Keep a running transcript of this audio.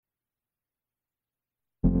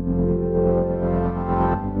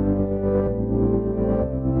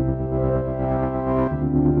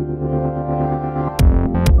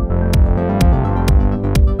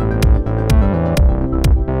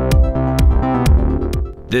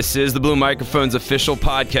This is the Blue Microphones official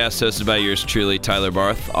podcast hosted by yours truly, Tyler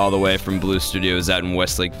Barth, all the way from Blue Studios out in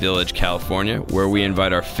Westlake Village, California, where we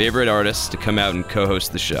invite our favorite artists to come out and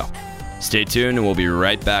co-host the show. Stay tuned and we'll be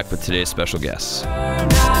right back with today's special guests.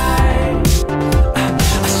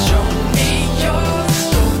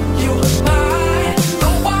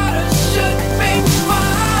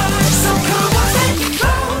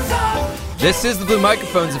 This is the Blue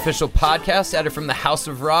Microphones official podcast, added from the House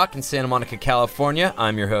of Rock in Santa Monica, California.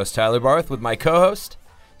 I'm your host, Tyler Barth, with my co-host,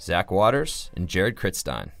 Zak Waters and Jarrad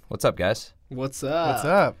Kritzstein. What's up, guys? What's up? What's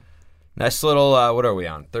up? Nice little, what are we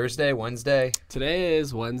on? Thursday? Wednesday? Today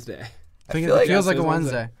is Wednesday. I feel like it feels like a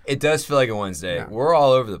Wednesday. It does feel like a Wednesday. Yeah. We're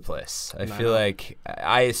all over the place. I feel like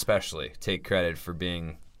I especially take credit for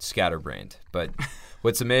being scatterbrained, but...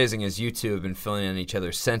 What's amazing is you two have been filling in each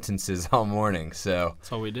other's sentences all morning, so... That's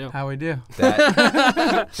what we do. How we do.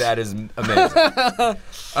 That is amazing.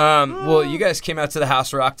 Well, you guys came out to the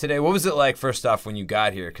House of Rock today. What was it like, first off, when you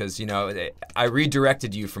got here? Because, you know, I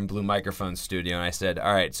redirected you from Blue Microphone Studio, and I said,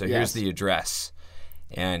 all right, so here's the address.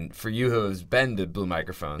 And for you who has been to Blue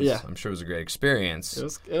Microphones, I'm sure it was a great experience.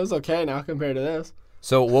 It was okay now compared to this.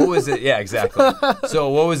 So what was it? Yeah, exactly. So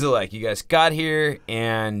what was it like? You guys got here,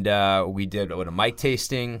 and we did a mic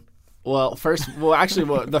tasting. Well, the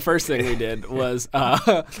first thing we did was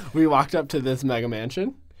we walked up to this mega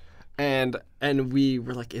mansion, and we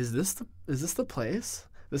were like, "Is this the place?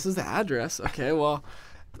 This is the address." Okay, well,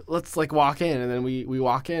 let's walk in, and then we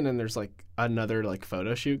walk in, and there's another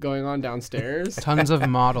photo shoot going on downstairs. Tons of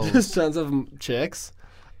models. There's tons of chicks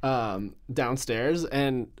downstairs,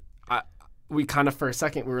 and we kind of, for a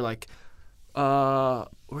second, we were like,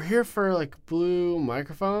 we're here for, Blue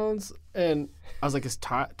Microphones. And I was like, is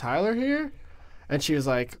Tyler here? And she was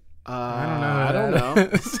like, I don't know.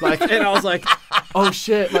 And I was like, oh,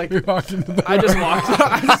 shit. We walked into the I just walked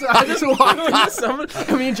into someone.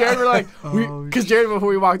 And me and Jarrad were like, because Jarrad, before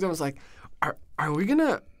we walked in, was like, are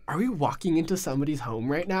we walking into somebody's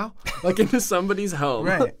home right now? Into somebody's home.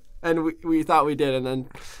 Right. And we thought we did.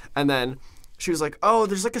 And then she was like, oh,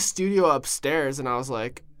 there's a studio upstairs. And I was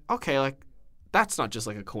like, okay, that's not just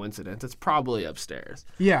a coincidence. It's probably upstairs.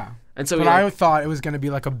 Yeah. And so I thought it was going to be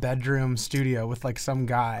a bedroom studio with some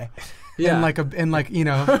guy. Yeah. And you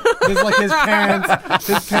know, there's his parents'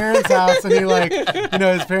 house, and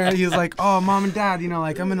his parents, he's like, oh, mom and dad,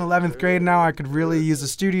 I'm in 11th grade now, I could really use a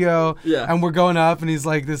studio. Yeah. And we're going up, and he's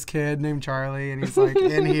this kid named Charlie, and he's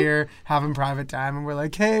in here having private time, and we're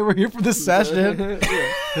like, hey, we're here for this session.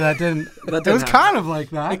 Yeah. That didn't it was kind of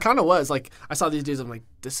like that. It kind of was. I saw these dudes, I'm like,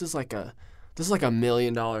 this is like $1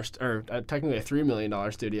 million, or technically a $3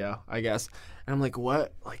 million studio, I guess. And I'm like,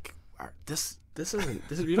 what? This isn't.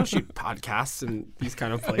 You don't shoot podcasts in these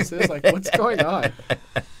kind of places. What's going on?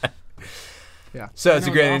 Yeah. So it's a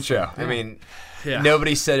great intro. Yeah. I mean,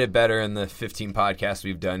 nobody said it better in the 15 podcasts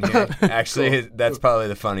we've done here. Actually, that's probably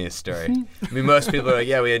the funniest story. I mean, most people are like,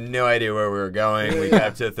 yeah, we had no idea where we were going. We got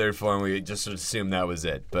up to the third floor, and we just assumed that was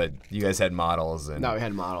it. But you guys had models. No, we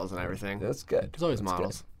had models and everything. That's good. There's always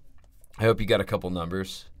models. Good. I hope you got a couple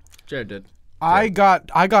numbers. Jarrad did. I got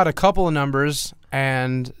a couple of numbers,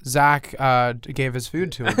 and Zach gave his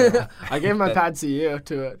food to a girl. I gave my pad CU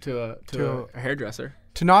to a hairdresser.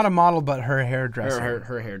 To not a model, but her hairdresser.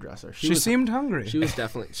 Her hairdresser. She seemed hungry. She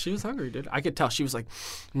was hungry, dude. I could tell. She was like,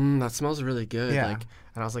 that smells really good. Yeah. And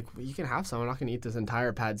I was like, well, you can have some. I'm not going to eat this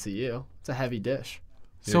entire pad CU. It's a heavy dish.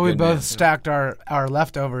 So we both stacked our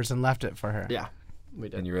leftovers and left it for her. Yeah, we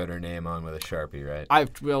did. And you wrote her name on with a Sharpie, right? I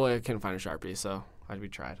couldn't find a Sharpie, so we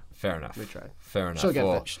tried. Fair enough. We tried. Fair enough. She'll get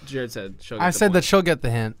Jarrad said she'll get I said that she'll get the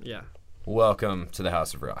hint. Yeah. Welcome to the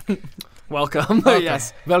House of Rock. Welcome.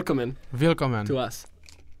 Yes. Welcome to us.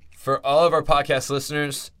 For all of our podcast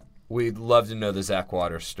listeners, we'd love to know the Zak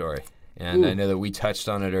Waters story. And I know that we touched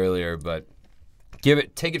on it earlier, but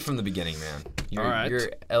take it from the beginning, man. All right.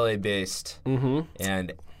 You're LA-based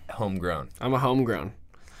and homegrown. I'm homegrown.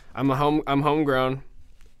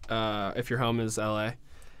 If your home is LA.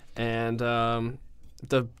 And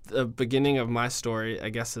the beginning of my story, I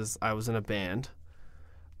guess, is I was in a band.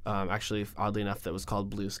 Actually, oddly enough, that was called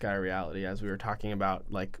Blue Sky Reality, as we were talking about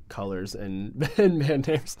colors and band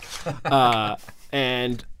names.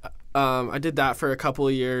 And I did that for a couple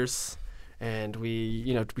of years, and we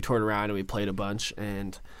toured around and we played a bunch,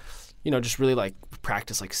 and just really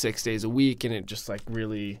practiced 6 days a week, and it just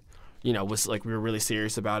really, was we were really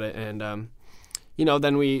serious about it, and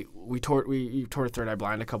then we toured Third Eye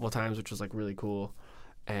Blind a couple of times, which was really cool,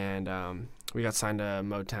 and we got signed to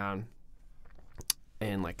Motown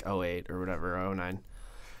in 08 or whatever, 09.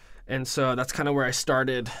 And so that's kind of where I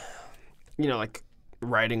started,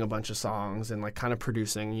 writing a bunch of songs and like kind of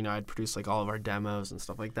producing. You know, I'd produce like all of our demos and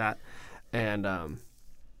stuff like that, and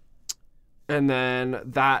then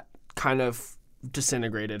that kind of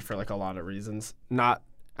disintegrated for like a lot of reasons.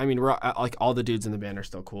 We're like all the dudes in the band are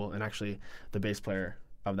still cool, and actually the bass player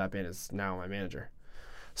of that band is now my manager.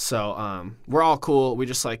 So we're all cool. We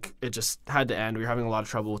just like it just had to end. We were having a lot of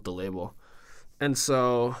trouble with the label, and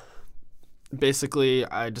so basically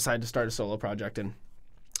I decided to start a solo project. And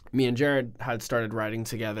me and Jarrad had started writing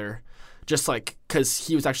together, just like because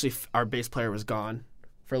he was actually our bass player was gone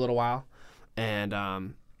for a little while, and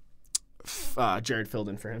Jarrad filled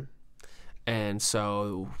in for him. And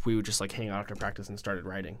so we would just like hang out after practice and started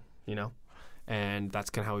writing, you know, and that's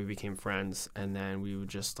kind of how we became friends. And then we would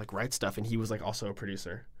just like write stuff, and he was like also a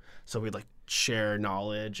producer, so we'd like share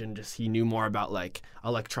knowledge, and just he knew more about like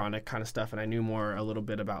electronic kind of stuff, and I knew a little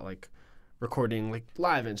bit about like recording like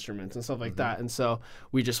live instruments and stuff like that. And so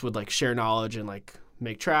we just would like share knowledge and like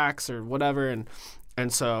make tracks or whatever,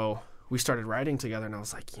 and so we started writing together. And I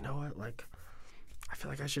was like, you know what, like I feel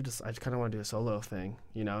like I just kind of want to do a solo thing,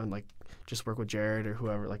 you know, and like just work with Jarrad or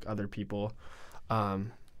whoever, like other people,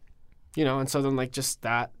 you know. And so then like just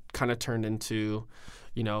that kind of turned into,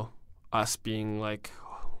 you know, us being like,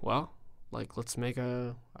 well, like let's make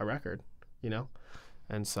a record, you know.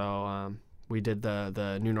 And so we did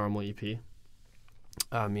the New Normal EP.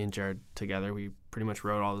 Me and Jarrad together, we pretty much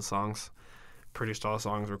wrote all the songs, produced all the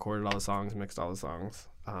songs, recorded all the songs, mixed all the songs,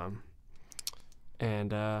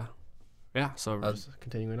 yeah, so we're just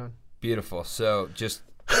continuing on. Beautiful. So just,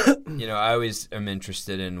 you know, I always am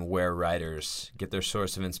interested in where writers get their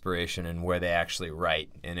source of inspiration and where they actually write.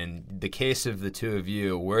 And in the case of the two of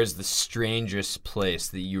you, where's the strangest place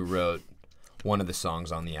that you wrote one of the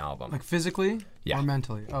songs on the album? Like physically? Yeah. Or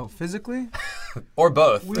mentally? Oh, physically? Or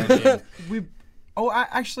both. I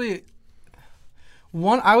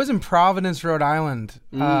was in Providence, Rhode Island,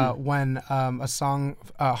 when a song,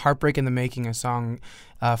 "Heartbreak in the Making," a song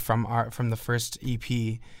from the first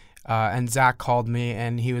EP, and Zach called me,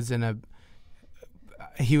 and he was in a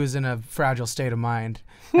fragile state of mind,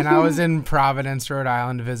 and I was in Providence, Rhode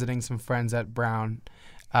Island, visiting some friends at Brown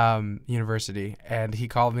University, and he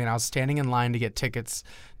called me, and I was standing in line to get tickets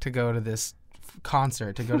to go to this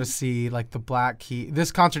concert, to go to see like the Black Keys.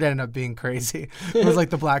 This concert ended up being crazy. It was like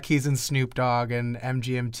the Black Keys and Snoop Dogg and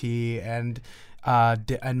MGMT and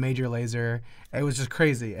Major Lazer. It was just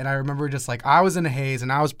crazy. And I remember just like I was in a haze,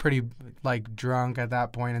 and I was pretty like drunk at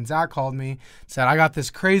that point, and Zach called me, said, I got this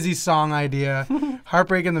crazy song idea,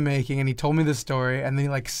 Heartbreak in the Making, and he told me the story, and then he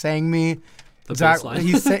like sang me Zach,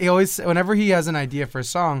 he always, whenever he has an idea for a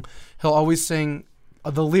song, he'll always sing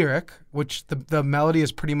the lyric, which the melody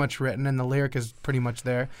is pretty much written and the lyric is pretty much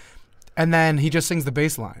there, and then he just sings the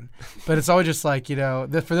bass line. But it's always just like, you know,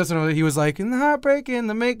 for this one he was like, in the heartbreak in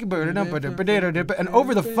the making, and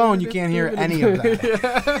over the phone you can't hear any of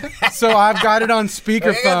that. So I've got it on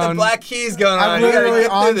speakerphone. I got the Black Keys going on. I'm literally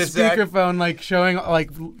on speakerphone, like showing,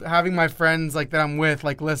 like having my friends like that I'm with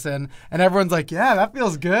like listen, and everyone's like, yeah, that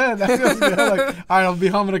feels good. That feels good. Like, all right, I'll be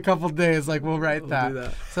home in a couple days. Like we'll write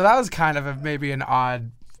that. So that was kind of maybe an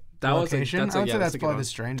odd location. I would say that's probably the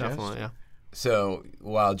strangest. Definitely, yeah. So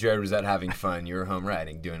while Jarrad was out having fun, you were home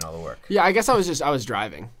writing, doing all the work. Yeah, I guess I was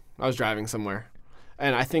driving. I was driving somewhere.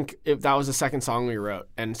 And I think that was the second song we wrote.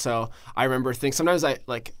 And so I remember sometimes I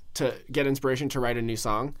like to get inspiration to write a new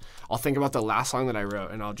song. I'll think about the last song that I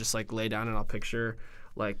wrote, and I'll just like lay down and I'll picture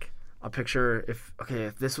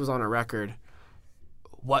if this was on a record,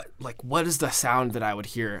 what is the sound that I would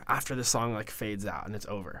hear after the song like fades out and it's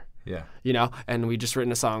over. Yeah. You know, and we just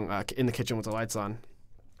written a song in the kitchen with the lights on,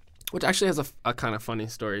 which actually has a kind of funny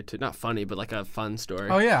story too. Not funny, but like a fun story.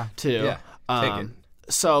 Oh, yeah. Too. Yeah. Take it.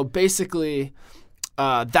 So basically,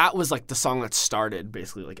 that was like the song that started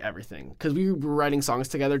basically like everything. Because we were writing songs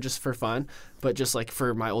together just for fun, but just like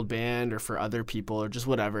for my old band or for other people or just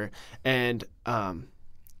whatever. And I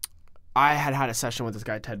had a session with this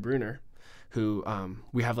guy, Ted Bruner, who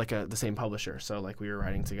we have like the same publisher. So like we were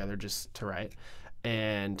writing together just to write.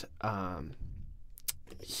 And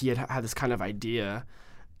he had this kind of idea.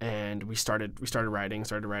 And we started writing,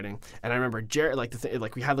 and I remember Jarrad,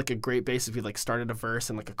 like we had like a great basis. We like started a verse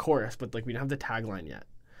and like a chorus, but like we didn't have the tagline yet.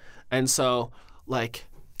 And so like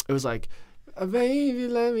it was like, baby,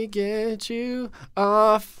 let me get you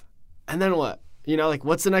off, and then what? You know, like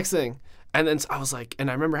what's the next thing? And then I was like, and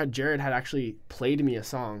I remember how Jarrad had actually played me a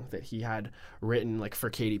song that he had written like for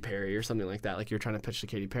Katy Perry or something like that. Like you were trying to pitch to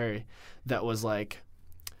Katy Perry, that was like,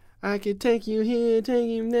 I could take you here, take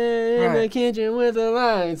you there, in the kitchen with the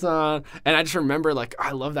lights on. And I just remember, like,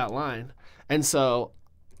 I love that line. And so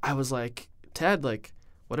I was like, Ted, like,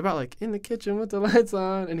 what about like in the kitchen with the lights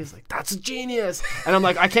on? And he's like, that's genius. And I'm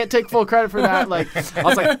like, I can't take full credit for that. Like, I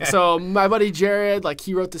was like, so my buddy Jarrad, like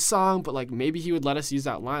he wrote the song, but like maybe he would let us use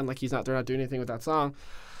that line. Like they're not doing anything with that song.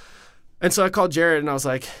 And so I called Jarrad and I was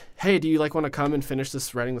like, hey, do you like want to come and finish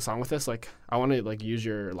writing the song with us? Like, I want to like use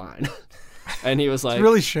your line. And he was like, it's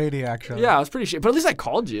really shady, actually. Yeah, it was pretty shady. But at least I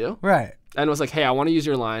called you. Right. And was like, hey, I want to use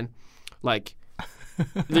your line. Like,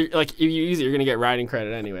 like if you use it, you're gonna get writing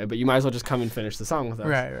credit anyway. But you might as well just come and finish the song with us.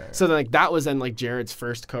 Right. So then, like that was then like Jarrad's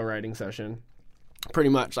first co-writing session, pretty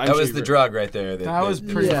much. That was the drug right there. That was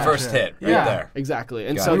pretty the first hit right there. Exactly.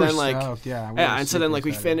 And Got so it. then like and so then like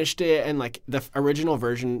we finished it, and like the original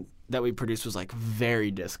version that we produced was like very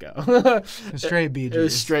disco. Straight Bee Gees. It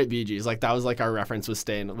was straight Bee Gees. Like that was like our reference was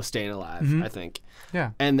staying alive. I think.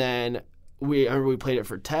 Yeah. And then I remember we played it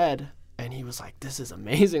for Ted, and he was like, "This is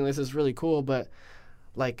amazing. This is really cool, but."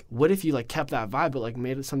 Like, what if you like kept that vibe, but like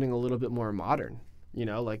made it something a little bit more modern? You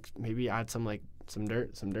know, like maybe add some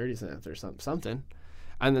dirty synths or something.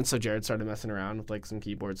 And then so Jarrad started messing around with like some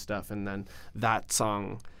keyboard stuff, and then that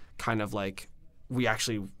song kind of like we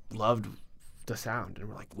actually loved the sound, and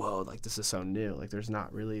we're like, whoa, like this is so new. Like there's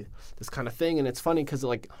not really this kind of thing, and it's funny because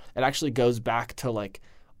like it actually goes back to like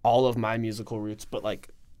all of my musical roots, but like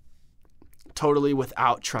totally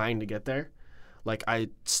without trying to get there. Like I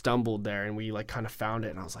stumbled there and we like kind of found it,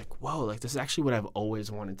 and I was like, whoa, like this is actually what I've always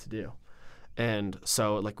wanted to do. And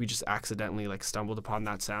so like we just accidentally like stumbled upon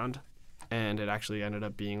that sound, and it actually ended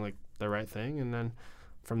up being like the right thing. And then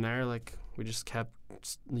from there, like we just kept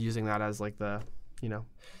using that as like the, you know.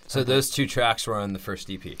 So those two tracks were on the first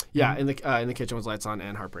EP. Yeah, in the kitchen was Lights On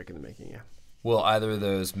and Heartbreak in the Making. Yeah. Will either of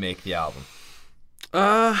those make the album?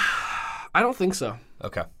 I don't think so.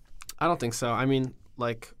 Okay. I don't think so. I mean,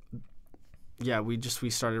 like. Yeah, we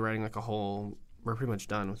started writing like we're pretty much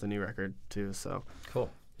done with the new record too, so. Cool.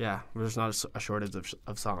 Yeah, there's not a shortage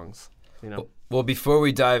of songs, you know. Well, before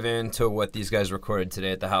we dive into what these guys recorded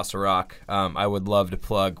today at the House of Rock, I would love to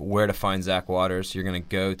plug where to find Zak Waters. You're going to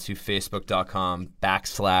go to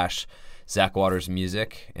facebook.com/Zak Waters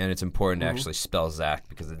Music, and it's important to actually spell Zak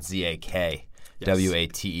because it's ZAK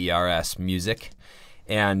WATERS Music.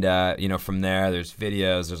 And, from there, therethere's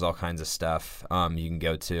videos, there's all kinds of stuff you can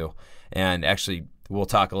go to. And actually, we'll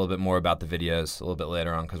talk a little bit more about the videos a little bit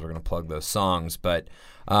later on because we're going to plug those songs. But,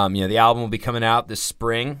 the album will be coming out this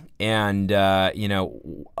spring. And, a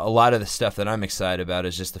lot of the stuff that I'm excited about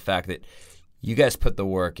is just the fact that you guys put the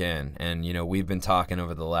work in. And, we've been talking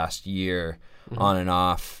over the last year on and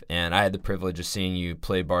off. And I had the privilege of seeing you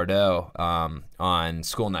play Bardot on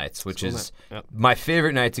School Nights, which is my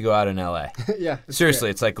favorite night to go out in L.A. Yeah. Seriously,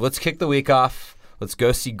 it's like, let's kick the week off. Let's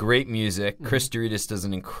go see great music. Chris Doritas does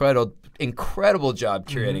an incredible job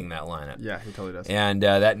curating that lineup. Yeah, he totally does. And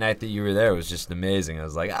that night that you were there was just amazing. I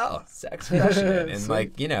was like, oh, Zak's crushing it. And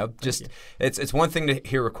it's one thing to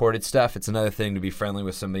hear recorded stuff. It's another thing to be friendly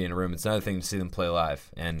with somebody in a room. It's another thing to see them play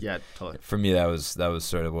live. And yeah, totally. For me, that was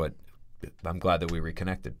sort of what I'm glad that we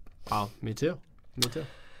reconnected. Oh, me too.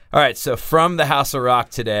 All right, so from the House of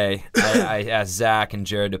Rock today, I asked Zak and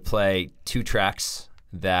Jarrad to play two tracks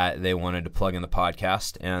that they wanted to plug in the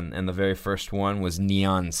podcast, and the very first one was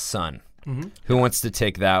Neon Sun. Mm-hmm. Who wants to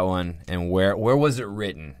take that one, and where was it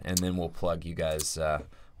written? And then we'll plug you guys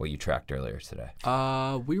what you tracked earlier today.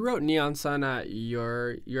 We wrote Neon Sun at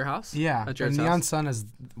your house. Yeah, at Jarrad's Neon house. Sun is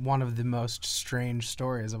one of the most strange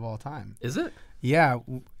stories of all time. Is it? Yeah,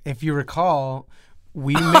 if you recall,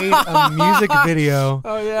 we made a music video.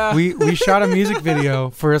 Oh yeah. We shot a music video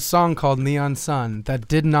for a song called Neon Sun that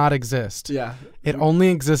did not exist. Yeah. It only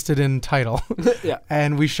existed in title. Yeah.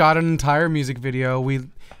 And we shot an entire music video.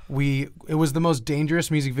 It was the most dangerous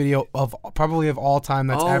music video of all time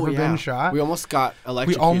that's ever been shot. We almost got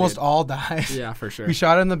electrocuted. We almost all died. Yeah, for sure. We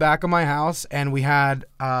shot it in the back of my house, and we had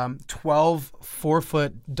 12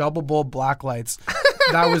 4-foot double bulb black lights.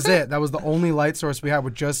 That was it. That was the only light source we had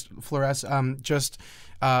with just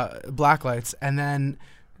black lights. And then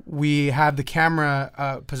we had the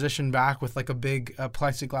camera positioned back with like a big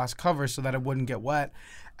plexiglass cover so that it wouldn't get wet.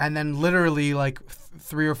 And then literally like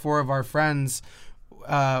 3 or 4 of our friends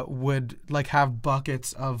would like have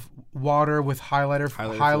buckets of water with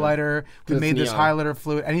highlighter. We made this highlighter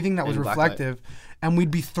fluid, anything that was reflective, and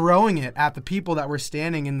we'd be throwing it at the people that were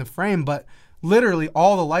standing in the frame, but literally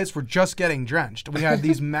all the lights were just getting drenched. We had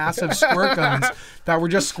these massive squirt guns that were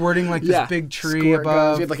just squirting like this big tree above.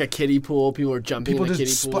 Guns. We had like a kiddie pool. People were jumping in the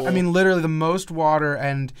kiddie pool. I mean, literally the most water,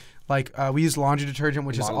 and like we used laundry detergent,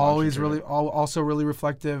 which is always also really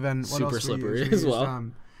reflective and super slippery as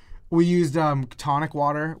well. We used tonic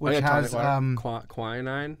water, which has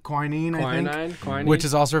quinine, I think, which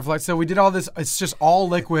is also reflected. So we did all this. It's just all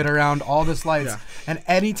liquid around all this lights. And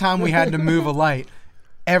anytime we had to move a light,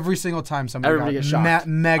 every single time everybody got shocked.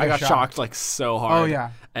 Mega I got shocked like so hard. Oh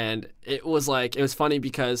yeah. And it was funny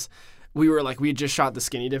because we had just shot the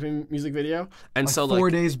Skinny Dipping music video, and so 4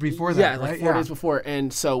 days before that. Yeah, right? 4 days before,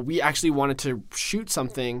 and so we actually wanted to shoot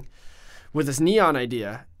something with this neon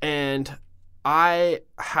idea, and I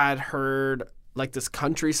had heard like this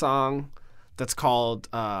country song that's called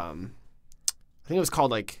I think it was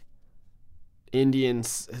called like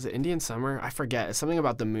is it Indian Summer? I forget. It's something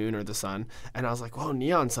about the moon or the sun. And I was like, whoa,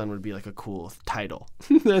 Neon Sun would be like a cool title.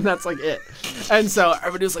 And that's like it. And so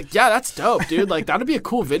everybody was like, yeah, that's dope, dude. Like that'd be a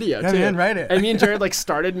cool video too. Man, write it. And me and Jarrad like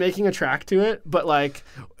started making a track to it, but like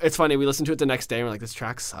it's funny, we listened to it the next day and we're like, this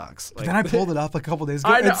track sucks. Like, then I pulled it up a couple days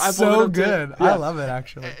ago. I know, it's so good. Yeah. I love it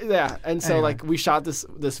actually. Yeah. And so like we shot this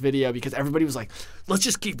video because everybody was like, let's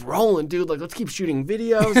just keep rolling, dude. Like let's keep shooting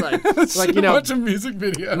videos. Like a bunch of music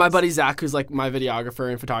videos. My buddy Zach, who's like my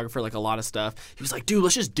videographer and photographer, like a lot of stuff, he was like, dude,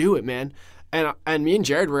 let's just do it, man. And me and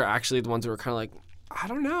Jarrad were actually the ones who were kind of like, I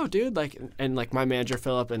don't know, dude. Like, and like my manager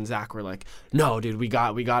Philip and Zach were like, no, dude, we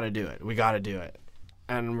got to do it. We got to do it.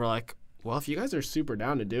 And we're like, well, if you guys are super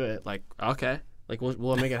down to do it, like, okay, like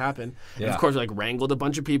we'll make it happen. And of course, we like wrangled a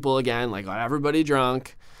bunch of people again, like got everybody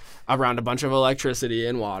drunk around a bunch of electricity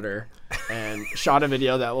and water, and shot a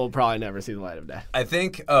video that will probably never see the light of day. I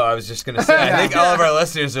think, I was just going to say, I think all of our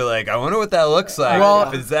listeners are like, I wonder what that looks like. Well,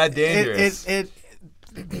 if it's that dangerous.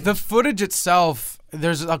 The footage itself,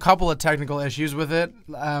 there's a couple of technical issues with it.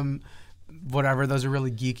 Whatever, those are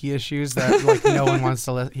really geeky issues that like no one wants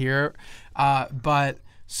to hear. But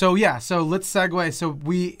so let's segue. So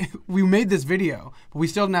we made this video, but we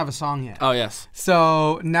still didn't have a song yet. Oh yes.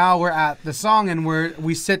 So now we're at the song, and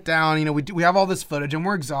we sit down. You know, we have all this footage, and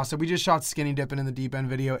we're exhausted. We just shot Skinny Dipping in the Deep End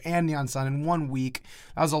video and Neon Sun in 1 week.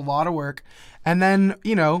 That was a lot of work. And then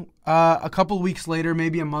a couple weeks later,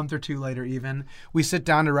 maybe a month or two later, even we sit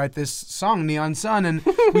down to write this song, Neon Sun, and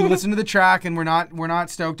we listen to the track, and we're not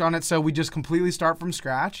stoked on it. So we just completely start from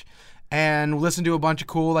scratch. And listen to a bunch of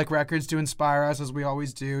cool like records to inspire us, as we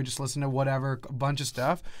always do. Just listen to whatever, a bunch of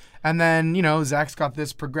stuff. And then, Zach's got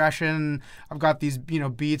this progression. I've got these,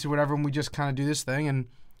 beats or whatever, and we just kind of do this thing. And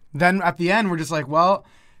then at the end, we're just like, well,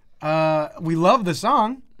 we love the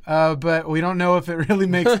song, but we don't know if it really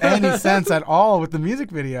makes any sense at all with the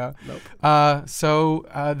music video. Nope. So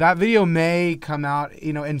that video may come out,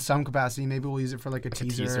 in some capacity. Maybe we'll use it for like a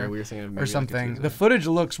teaser we were thinking or something. Like the footage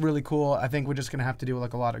looks really cool. I think we're just gonna have to do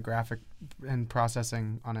like a lot of graphic and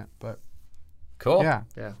processing on it. But cool. Yeah.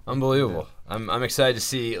 Unbelievable. I'm excited to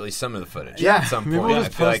see at least some of the footage. Yeah. At some point. Maybe we'll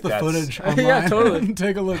just post the footage online. Yeah, totally.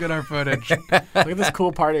 Take a look at our footage. Look at this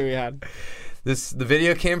cool party we had. The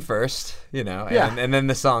video came first, and then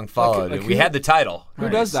the song followed. Like we had the title. Who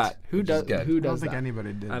does that? Who does I don't that? think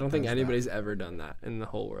anybody did. I don't think anybody's ever done that in the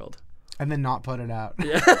whole world. And then not put it out.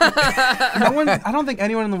 Yeah. I don't think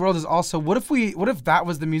anyone in the world is also. What if that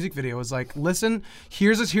was the music video? It was like, listen,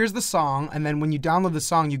 here's the song, and then when you download the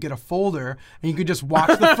song, you get a folder, and you could just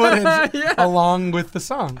watch the footage along with the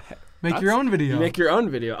song. Make your own video. Make your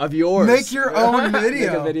own video of yours. Make your own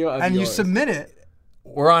video. Make a video of and yours. you submit it.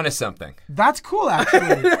 We're onto something. That's cool,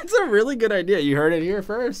 actually. That's a really good idea. You heard it here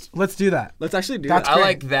first. Let's do that. Let's actually do That's that. great. I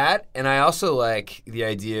like that, and I also like the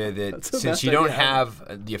idea that since you don't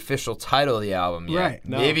have the official title of the album yet, right.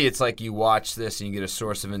 Maybe it's like you watch this and you get a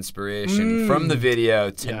source of inspiration from the video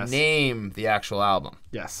to name the actual album.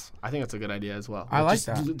 Yes. I think that's a good idea as well. I like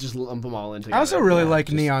that. Just lump them all in together. I also really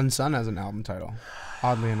like Neon Sun as an album title,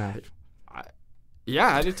 oddly enough.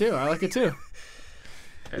 Yeah, I do too. I like it too.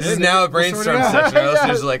 This is now a brainstorm session. Our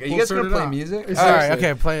listeners are like, are you guys going to play music? All right,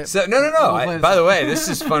 okay, play it. So, no. By the way, this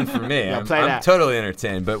is fun for me. I'm totally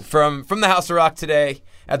entertained. But from the House of Rock today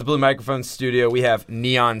at the Blue Microphone Studio, we have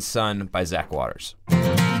Neon Sun by Zak Waters.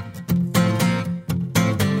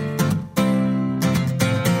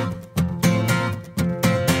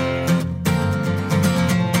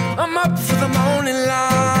 I'm up for the morning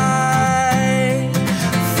light,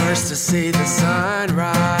 first to see the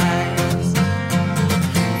sunrise.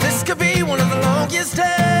 This could be one of the longest days,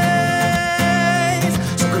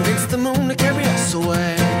 so convince the moon to carry us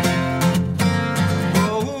away.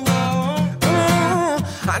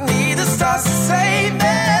 I need the stars to save me,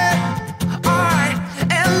 alright,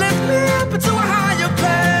 and lift me up into a higher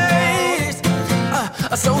place.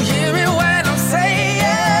 So hear me when I'm saying,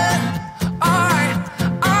 alright,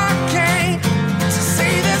 I came to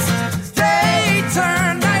see this day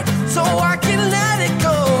turn night, so I can let it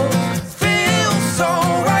go. Feels so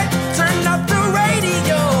right, turn up the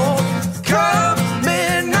radio, come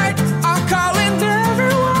midnight,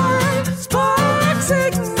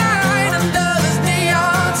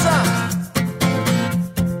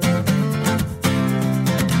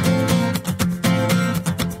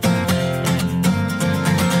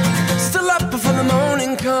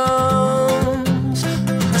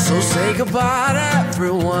 think about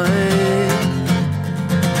everyone.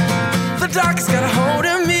 The dark's got a hold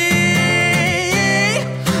of me,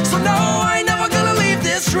 so no, I ain't never gonna leave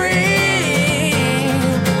this dream.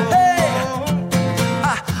 Hey,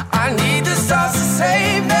 I need the stars to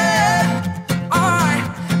save me, alright,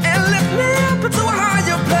 and lift me up into a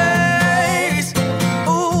higher place.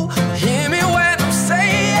 Ooh, hear me when I'm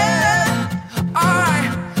saying,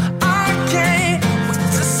 alright, I can't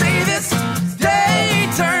wait to see this day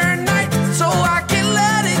turn night, so I can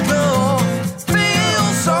let it go. Feel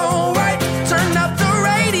so right, turn up the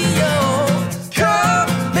radio. Come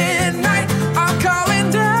midnight, I'm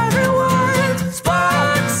calling everyone.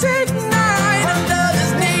 Sparks ignite under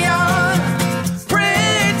this neon.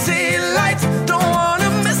 Pretty lights, don't wanna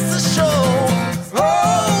miss the show.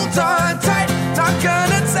 Hold on tight, not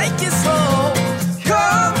gonna take it slow.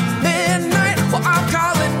 Come midnight, well, I'm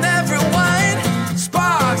calling everyone.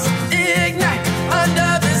 Sparks ignite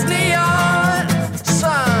under this neon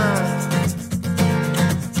sun.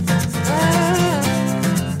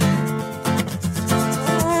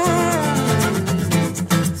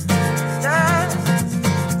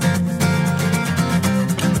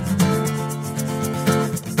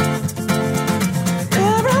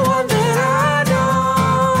 Everyone that I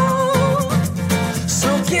know,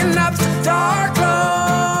 soaking up the dark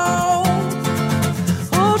glow,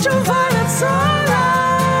 ultraviolet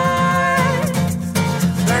sunlight,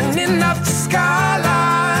 burning up the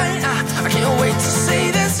skyline. I can't wait to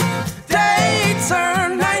see this day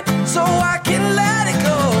turn night, so I can let it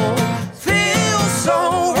go. Feel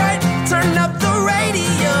so right, turn up the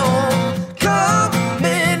radio. Come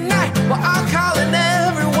midnight, well, I'm calling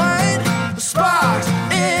everyone. Sparks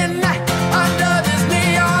ignite under this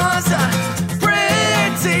neon sun.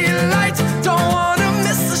 Pretty lights, don't wanna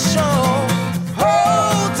miss the show.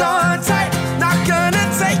 Hold on tight, not gonna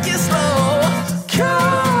take it slow.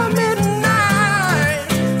 Come midnight,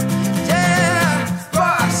 yeah.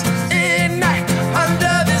 Sparks ignite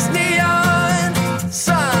under this neon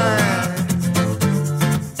sun.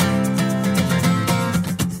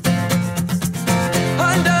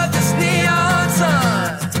 Under this neon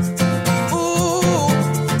sun. Ooh.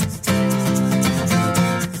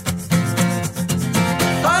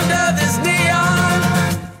 Under this neon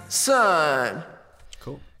sun.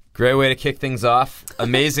 Great way to kick things off.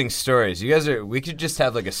 Amazing stories. You guys we could just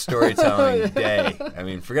have like a storytelling day. I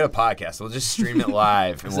mean, forget a podcast. We'll just stream it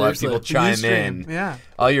live and we'll have people chime in. Yeah.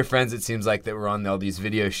 All your friends, it seems like, that were on all these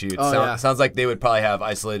video shoots. Oh, yeah. Sounds like they would probably have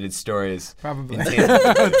isolated stories. Probably. in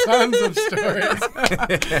tandem. Tons of stories.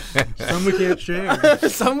 Some we can't share.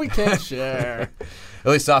 Some we can't share.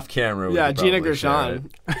 At least off camera. we Yeah, could Gina probably share it.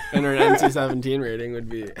 Gershon and her NC-17 rating would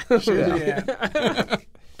be. Yeah.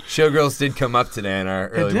 Showgirls did come up today in our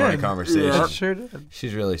early morning conversation. Yeah, it sure did.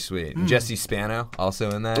 She's really sweet. And Jesse Spano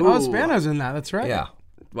also in that. Oh, Spano's in that. That's right. Yeah.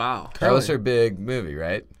 Wow. That was her big movie,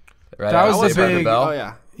 right? Right That after was the Saved by the big- Bell? Oh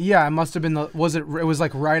yeah. Yeah, it must have been it was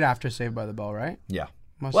like right after Saved by the Bell, right? Yeah.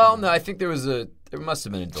 Must Well, have been. no, I think there must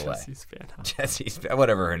have been a delay. Jesse Spano. Jesse Spano,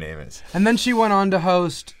 whatever her name is. And then she went on to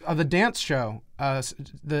host the dance show.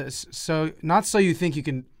 So not So You Think You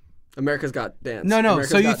Can. America's Got Dance. No, America's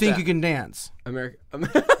So You Got Think Da- You Can Dance. America.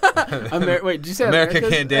 Wait, did you say America America's?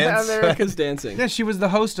 Can't Dance? America's Dancing. Yeah, she was the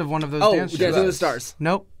host of one of those Oh, dance shows. Dancing with the Stars.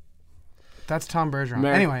 Nope. That's Tom Bergeron.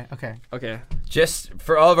 Ameri- Anyway, okay. Okay. Just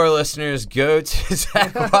for all of our listeners, go to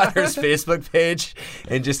Zak Waters' Facebook page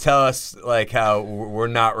and just tell us like how we're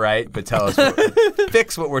not right, but tell us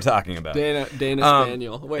fix what we're talking about. Dana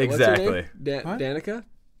Spaniel. Wait, exactly. what's her name? What? Danica?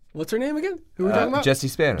 What's her name again? Who are we talking about? Jesse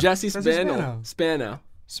Spano. Jesse Jesse Spano. Spano. Spano.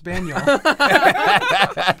 Spaniel.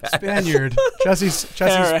 Spaniard. Jesse's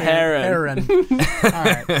Heron. All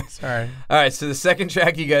right. Sorry. All right, so the second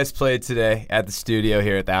track you guys played today at the studio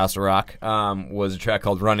here at the House of Rock was a track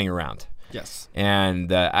called Running Around. Yes.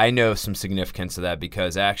 And I know some significance of that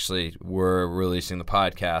because actually we're releasing the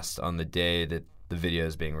podcast on the day that the video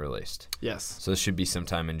is being released. Yes. So this should be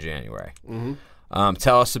sometime in January. Mm-hmm.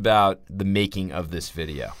 Tell us about the making of this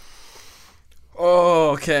video.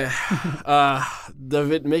 Oh, okay.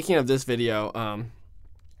 The making of this video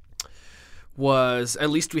was, at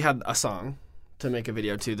least we had a song to make a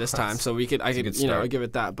video to this time, so I could good start. give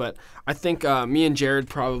it that. But I think me and Jarrad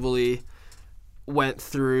probably went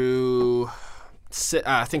through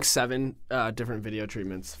I think 7 different video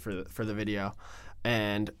treatments for the video,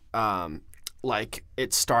 and like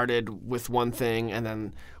it started with one thing, and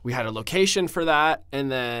then we had a location for that, and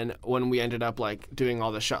then when we ended up like doing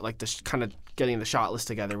all the shot, like this kind of getting the shot list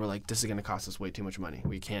together, we're like, this is going to cost us way too much money.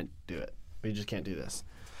 We can't do it. We just can't do this.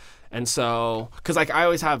 And so, because like I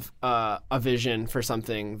always have a vision for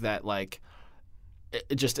something that like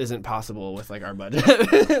it just isn't possible with like our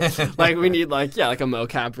budget. Like we need like a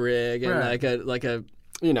mocap rig and like a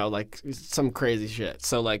like some crazy shit.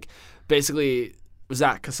 So like basically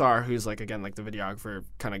Zak Kassar, who's like again like the videographer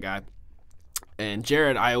kind of guy, and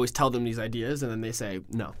Jarrad, I always tell them these ideas and then they say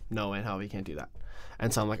no way in hell we can't do that.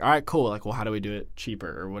 And so I'm like, all right, cool. Like, well, how do we do it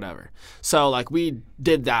cheaper or whatever? So like we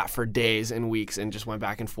did that for days and weeks and just went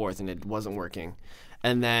back and forth and it wasn't working.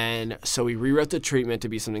 And then so we rewrote the treatment to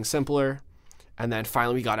be something simpler. And then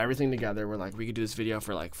finally we got everything together. We're like, we could do this video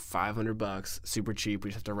for like $500, super cheap. We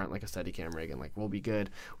just have to rent like a Steadicam rig and like we'll be good.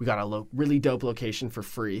 We got a really dope location for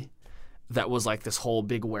free that was like this whole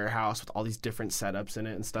big warehouse with all these different setups in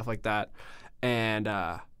it and stuff like that. And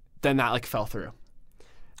then that like fell through.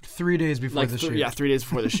 3 days before the shoot. Yeah, 3 days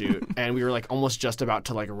before the shoot. And we were like almost just about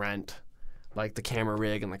to like rent like the camera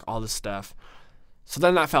rig and like all this stuff. So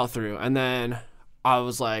then that fell through. And then I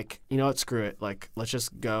was like, you know what, screw it. Like, let's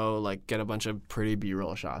just go like get a bunch of pretty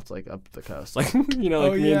B-roll shots like up the coast. Like, me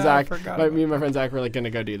and Zach, me and my friend Zach were like gonna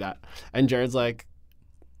go do that. And Jarrad's like,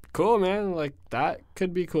 cool, man. Like, that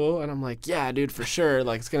could be cool. And I'm like, yeah, dude, for sure.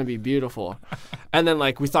 Like, it's gonna be beautiful. And then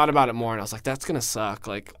like we thought about it more and I was like, that's gonna suck.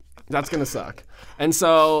 Like, that's going to suck. And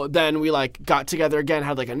so then we like got together again,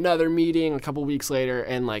 had like another meeting a couple weeks later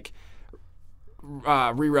and like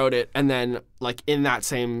rewrote it. And then like in that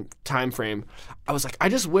same time frame, I was like, I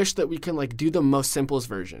just wish that we can like do the most simplest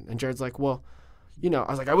version. And Jarrad's like, well, I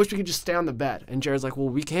was like, I wish we could just stay on the bed. And Jarrad's like, well,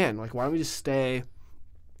 we can. Like, why don't we just stay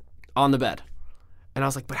on the bed? And I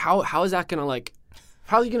was like, but how is that going to like,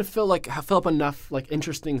 how are you going to fill up enough like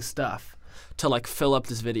interesting stuff to like fill up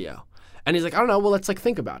this video? And he's like, I don't know. Well, let's like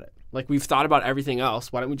think about it. Like we've thought about everything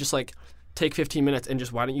else. Why don't we just like take 15 minutes and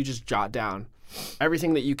why don't you just jot down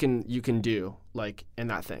everything that you can do like in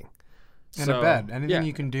that thing. In a bed. Anything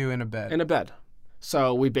you can do in a bed. In a bed.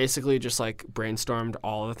 So we basically just like brainstormed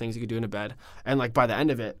all the things you could do in a bed. And like by the end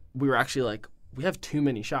of it, we were actually like, we have too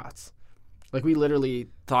many shots. Like we literally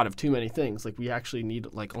thought of too many things. Like we actually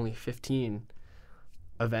need like only 15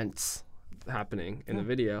 events happening in the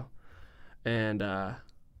video. And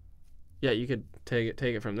you could take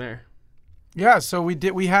it from there. Yeah, so we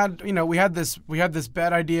had this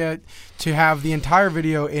bed idea to have the entire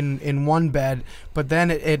video in one bed, but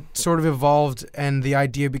then it sort of evolved and the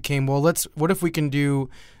idea became, well, what if we can do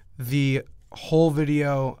the whole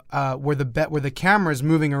video where the camera is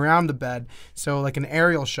moving around the bed, so like an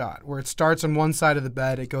aerial shot where it starts on one side of the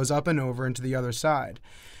bed, it goes up and over into the other side.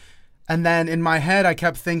 And then in my head, I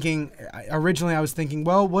kept thinking, originally I was thinking,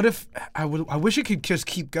 well, what if, I wish it could just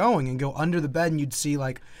keep going and go under the bed and you'd see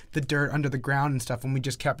like the dirt under the ground and stuff. And we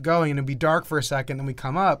just kept going and it'd be dark for a second and we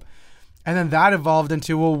come up. And then that evolved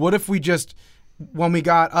into, well, what if we just, when we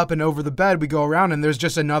got up and over the bed, we go around and there's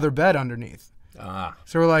just another bed underneath.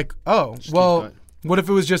 So we're like, oh, well, what if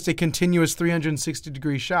it was just a continuous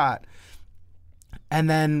 360-degree shot? And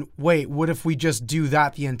then, wait, what if we just do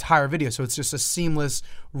that the entire video? So it's just a seamless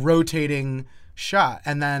rotating shot.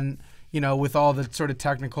 And then, with all the sort of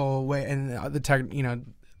technical way and the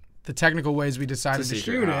technical ways we decided to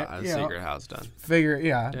shoot it. Secret how it's done.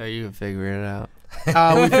 Yeah, you can figure it out.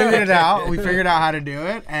 We figured it out. We figured out how to do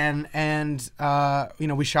it. And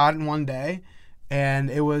we shot it in one day. And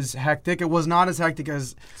it was hectic. It was not as hectic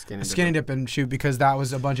as Skinny Dip and Shoot because that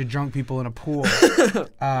was a bunch of drunk people in a pool.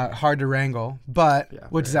 Hard to wrangle.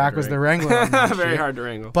 Which Zach was the wrangler on that Very shit. hard to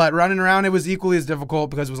wrangle. But running around, it was equally as difficult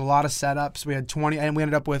because it was a lot of setups. We had 20, and we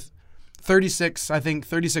ended up with 36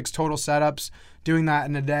 total setups, doing that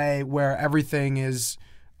in a day where everything is,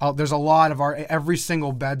 there's a lot of every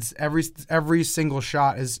single single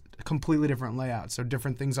shot is a completely different layout. So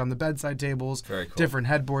different things on the bedside tables, Very cool. Different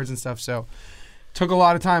headboards and stuff. So took a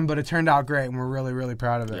lot of time, but it turned out great, and we're really, really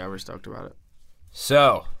proud of it. Yeah, we're stoked about it.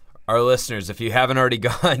 So, our listeners, if you haven't already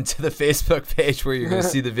gone to the Facebook page where you're going to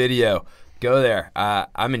see the video, go there.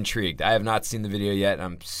 I'm intrigued. I have not seen the video yet, and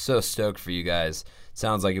I'm so stoked for you guys.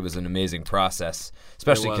 Sounds like it was an amazing process,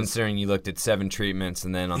 especially considering you looked at 7 treatments,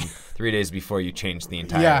 and then on 3 days before you changed the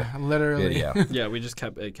entire video. Yeah, we just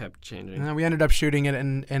kept changing. And then we ended up shooting it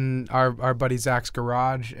in our buddy Zach's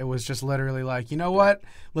garage. It was just literally like, you know what?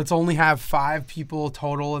 Let's only have 5 people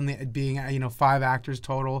total, and being 5 actors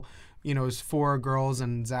total. It was 4 girls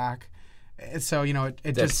and Zach. So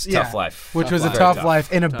That's tough life, which was a tough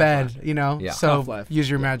life in a bed. Yeah. So use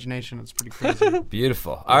your imagination. It's pretty crazy.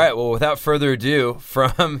 Beautiful. All right. Well, without further ado,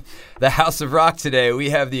 from the House of Rock today, we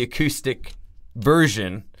have the acoustic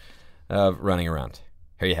version of Running Around.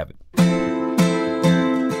 Here you have it.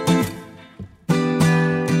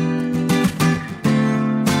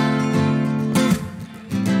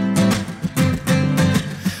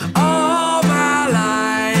 All my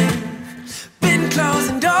life, been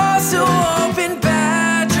closing doors to open back.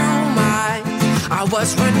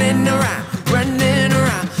 was running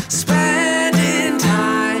around, spending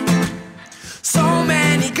time. So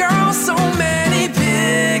many girls, so many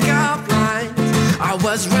pickup lines. I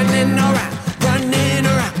was running around.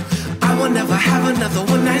 I will never have another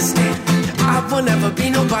one night stand. I will never be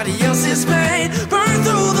nobody else's man. Burn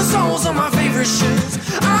through the soles of my favorite shoes.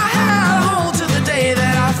 I had a hold to the day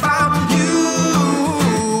that I found you.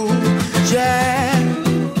 Yeah.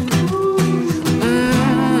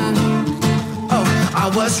 Oh, I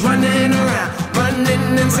was running around,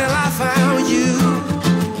 until I found you.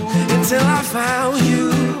 Until I found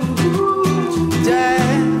you.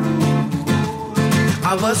 Yeah.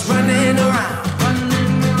 I was running around.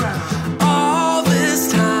 All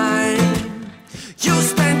this time, you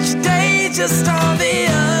spent your day just on the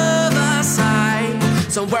other side.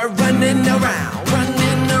 So we're running around,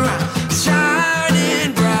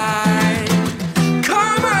 shining bright.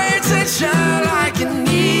 Caught my attention like a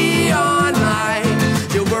neon light.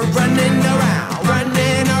 You were running around.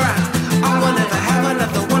 I will never have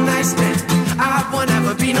another one night stand. I will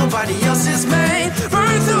never be nobody else's man.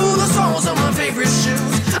 Burn through the soles of my favorite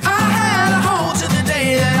shoes. I had a hold to the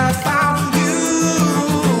day that I found you.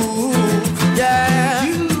 Yeah.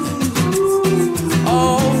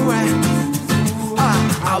 Alright.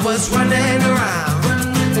 I was running around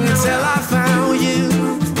until I found you.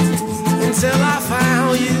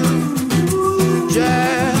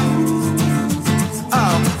 Yeah.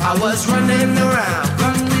 Oh, I was running around.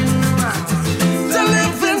 To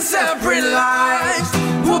live in separate lives.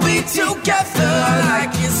 We'll be together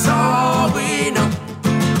like it's all we know.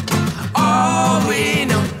 All we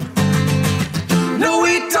know. No,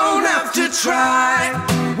 we don't have to try.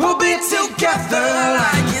 We'll be together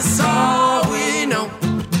like it's all we know.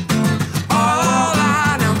 All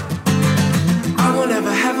I know. I will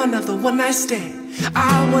never have another one night stand.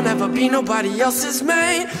 I will never be nobody else's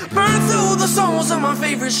man. Burn through the soles of my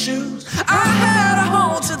favorite shoes. I had a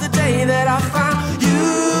hold to the day that I found you.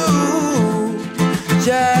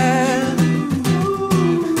 Yeah.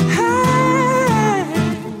 Hey.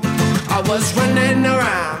 I was running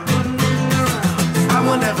around. I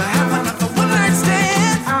will never have another one night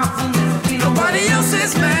stand. I will never be nobody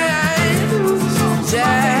else's man.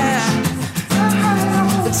 Yeah.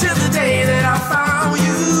 Until the day that I found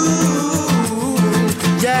you.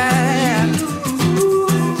 Yeah.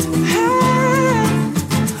 Hey.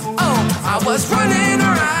 Oh, I was running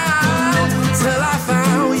around till I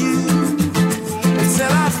found you.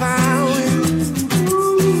 Until I found you.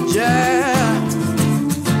 Yeah.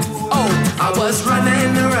 Oh, I was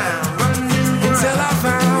running around until I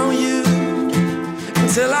found you.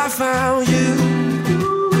 Until I found you.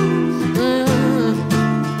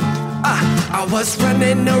 I was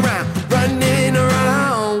running around.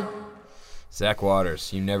 Zak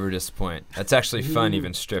Waters, you never disappoint. That's actually fun,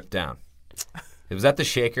 even stripped down. Was that the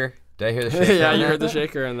shaker? Did I hear the shaker? Yeah, you heard the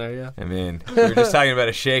shaker in there, yeah. I mean, we were just talking about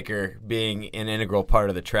a shaker being an integral part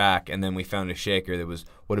of the track, and then we found a shaker that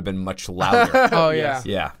would have been much louder. Oh, yeah.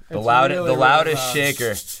 Yeah, the really loudest loud.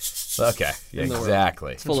 shaker. Okay, yeah,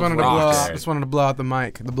 exactly. Full Just of wanted, rock. just wanted to blow out the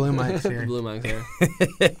mic, the blue mic's here. Blue mic there.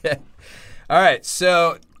 All right,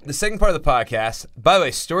 so the second part of the podcast, by the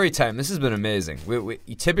way, story time, this has been amazing. We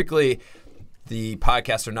typically, the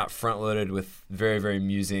podcasts are not front-loaded with very, very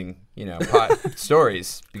amusing,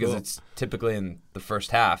 stories because it's typically in the first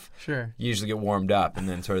half. Sure. You usually get warmed up, and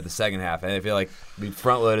then sort of the second half. And I feel like we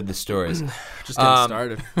front-loaded the stories. Just getting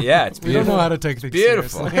started. Yeah, it's We don't beautiful. know how to take things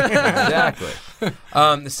Beautiful. seriously. Exactly.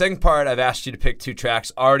 The second part, I've asked you to pick 2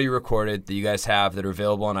 tracks already recorded that you guys have that are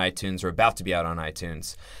available on iTunes or about to be out on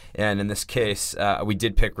iTunes. And in this case, we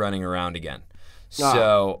did pick Running Around again.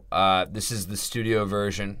 So this is the studio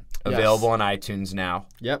version available on iTunes now.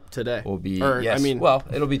 Yep, today. Will be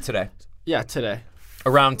it'll be today. Yeah, today.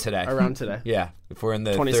 Around today. Around today. Yeah, if we're in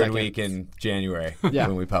the 22nd. third week in January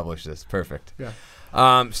when we publish this. Perfect. Yeah.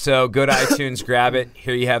 So go to iTunes, grab it.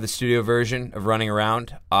 Here you have the studio version of Running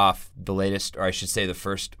Around off the latest, or I should say the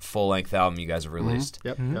first full-length album you guys have released,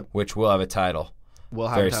 Yep. which will have a title. We'll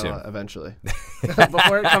have Very a title soon. eventually.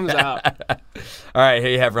 Before it comes out. All right,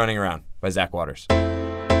 here you have Running Around by Zak Waters.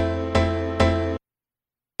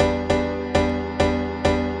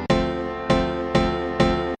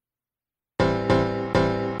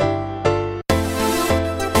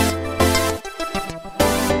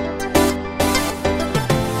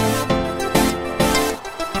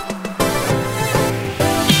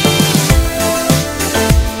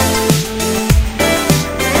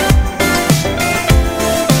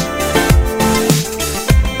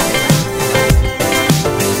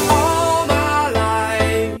 All my life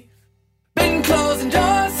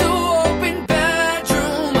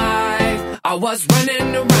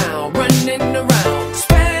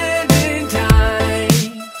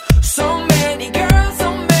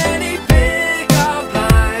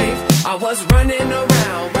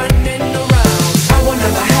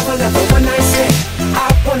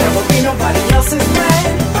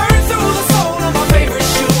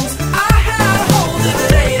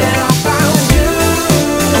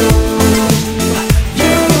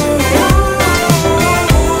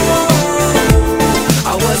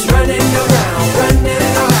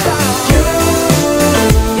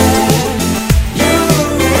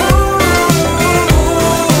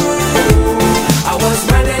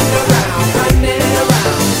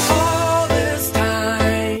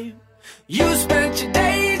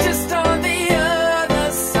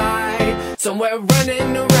somewhere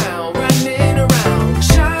running around,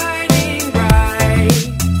 shining bright.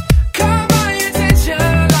 Caught my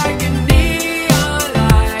attention like a neon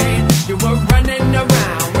light. You were running around.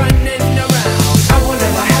 I will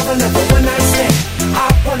never have another one night stand. I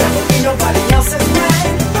will never be nobody else's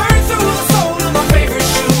man. Burn through the soul of my favorite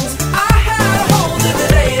shoes. I had a hold of the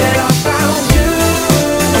day that I found you.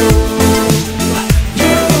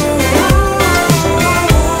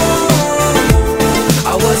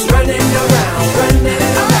 I was running around.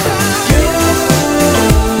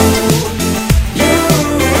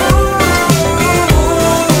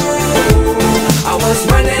 I was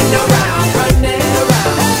running around.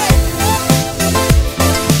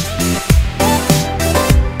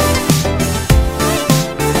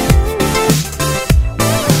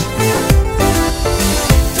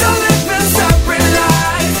 Don't live in separate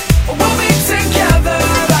lives. We'll be together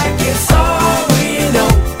like it's all we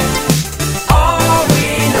know. All we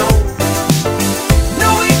know. No,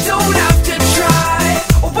 we don't have to try.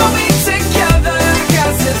 We'll be together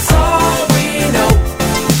 'cause it's all we know.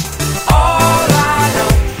 All I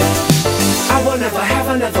know. I will never have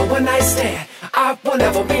another one night stand. I will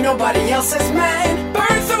never be nobody else's man.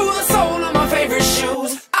 Burn through the sole of my favorite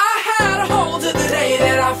shoes. I had a hold of the day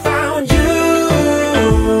that I found you.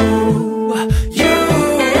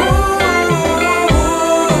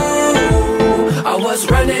 I was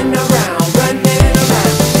running around.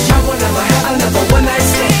 I will never have another one night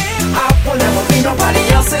stand. I will never be nobody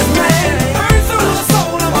else's man. Burn through the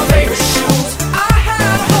sole of my favorite shoes. I had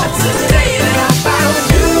a hold of the day that I found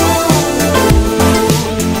you.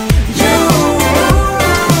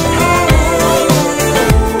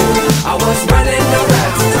 I was running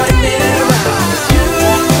around.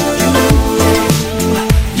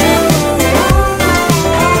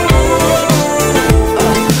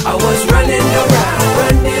 I was running around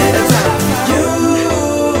you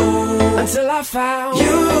until I found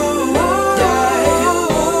you.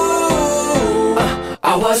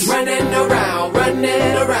 I was running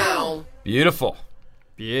around. Beautiful.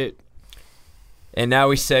 Beaut. And now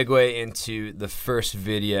we segue into the first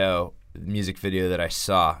music video that I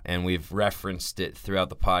saw, and we've referenced it throughout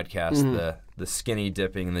the podcast, the skinny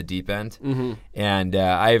dipping in the deep end. And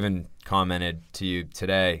I even commented to you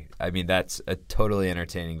today, I mean, that's a totally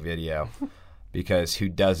entertaining video because who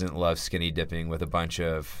doesn't love skinny dipping with a bunch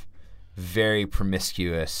of very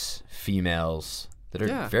promiscuous females that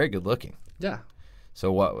are very good looking? Yeah.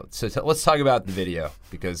 So let's talk about the video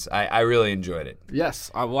because I really enjoyed it.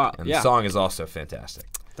 Yes. Wow. And the song is also fantastic.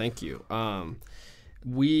 Thank you.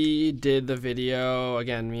 We did the video,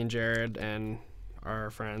 again, me and Jarrad and our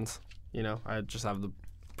friends. You know, I just have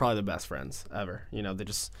probably the best friends ever. You know, they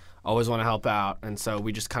just always want to help out. And so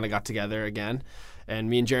we just kind of got together again. And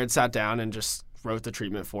me and Jarrad sat down and just wrote the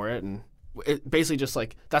treatment for it. And it basically just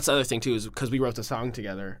like, that's the other thing too, is because we wrote the song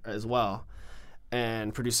together as well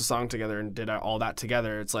and produced the song together and did all that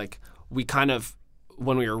together. It's like we kind of,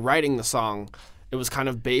 when we were writing the song, it was kind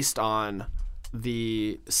of based on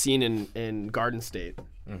the scene in Garden State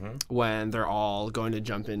when they're all going to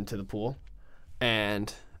jump into the pool.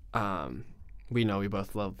 And we know we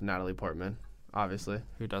both love Natalie Portman, obviously.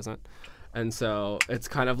 Who doesn't? And so it's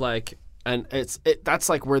kind of like, and that's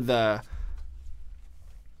like where the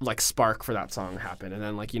like spark for that song happened. And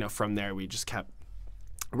then like, you know, from there we just kept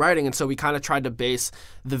writing. And so we kind of tried to base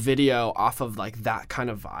the video off of like that kind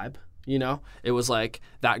of vibe, you know? It was like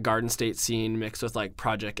that Garden State scene mixed with like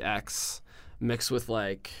Project X, mixed with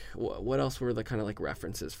like what else were the kind of like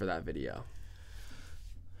references for that video?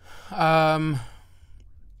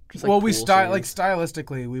 Just, like, well, we pool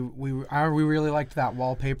stylistically, we really liked that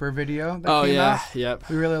wallpaper video. That came out. Yep.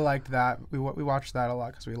 We really liked that. We watched that a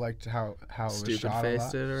lot because we liked how it was shot a lot.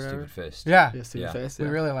 Stupid-faced it or whatever. Stupid-faced. Yeah. Stupid-faced, We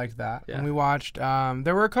really liked that. Yeah. And we watched,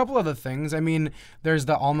 there were a couple other things. I mean, there's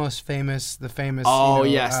the famous. Oh, you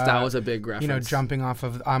know, yes, that was a big reference. You know, jumping off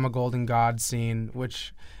of I'm a Golden God scene,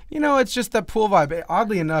 which, you know, it's just that pool vibe.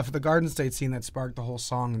 Oddly enough, the Garden State scene that sparked the whole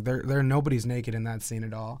song, there nobody's naked in that scene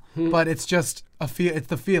at all. But it's just it's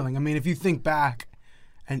the feeling. I mean, if you think back,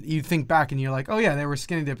 and you're like, oh yeah, they were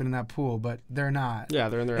skinny dipping in that pool, but they're not. Yeah,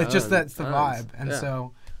 they're in their It's just that's the own. vibe. And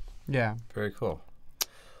so, yeah. Very cool.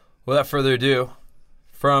 Without further ado,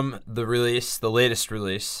 from the latest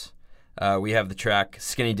release, we have the track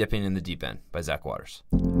Skinny Dipping in the Deep End by Zak Waters.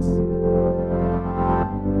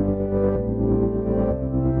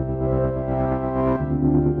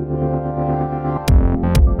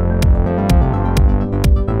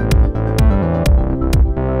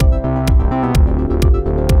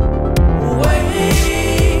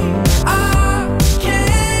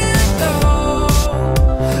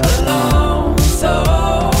 Alone, so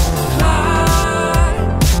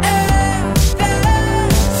climb and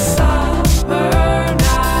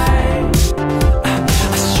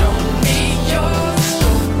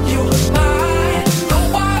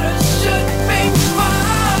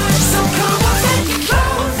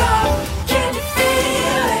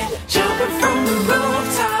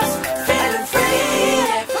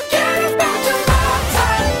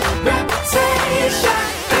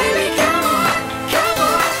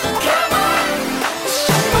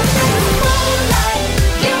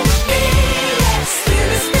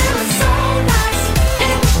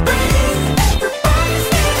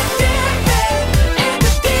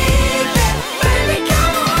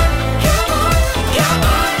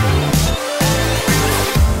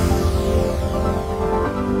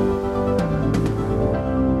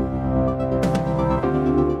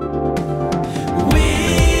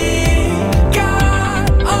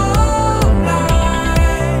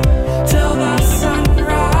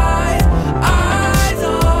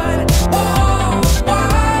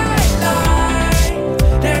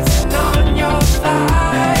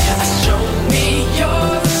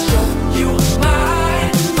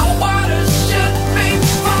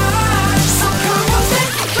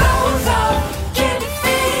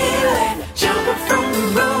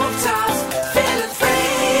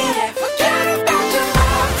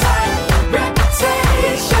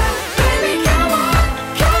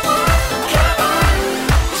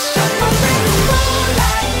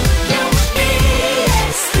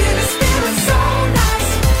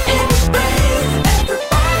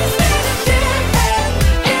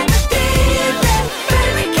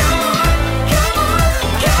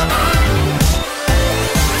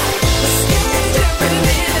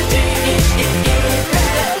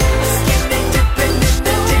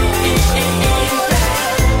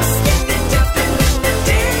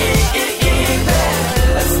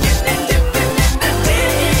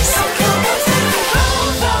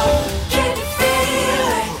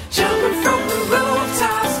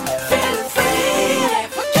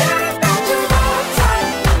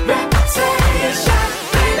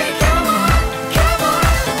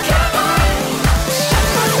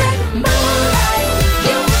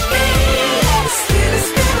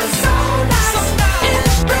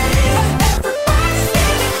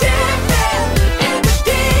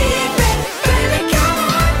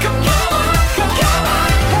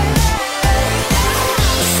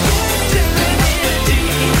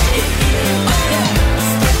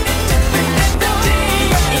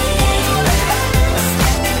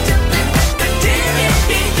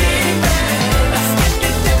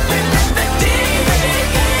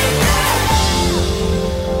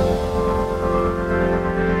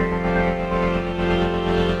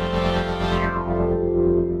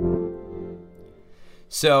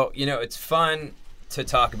So, it's fun to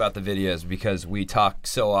talk about the videos because we talk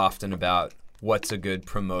so often about what's a good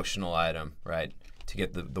promotional item, right, to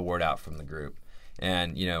get the word out from the group.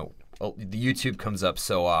 And, the YouTube comes up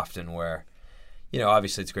so often where,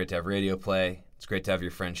 obviously it's great to have radio play. It's great to have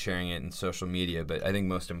your friends sharing it in social media. But I think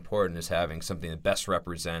most important is having something that best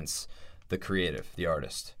represents the creative, the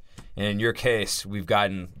artist. And in your case, we've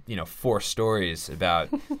gotten, 4 stories about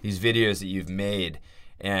these videos that you've made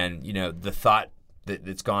and, the thought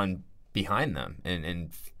that's gone behind them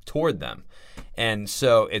and toward them. And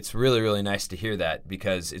so it's really, really nice to hear that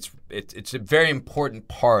because it's a very important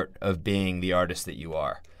part of being the artist that you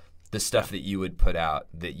are. The stuff that you would put out,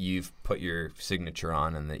 that you've put your signature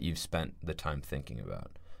on and that you've spent the time thinking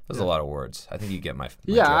about. There's a lot of words. I think you get my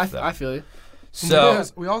drift, I feel you. So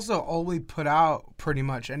we also always put out pretty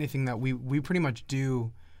much anything that we pretty much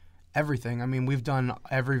do everything. I mean, we've done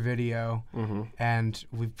every video and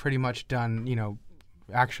we've pretty much done,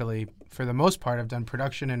 actually for the most part, I've done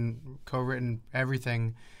production and co-written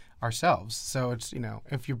everything ourselves. So it's,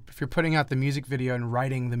 if you're putting out the music video and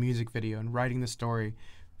writing the music video and writing the story,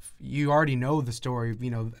 you already know the story,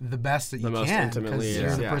 the best that you can because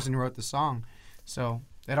you're the person who wrote the song. So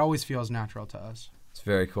it always feels natural to us. It's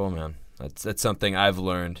very cool, man. That's something I've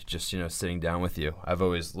learned just, sitting down with you. I've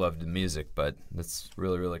always loved the music, but that's a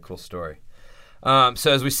really, really cool story.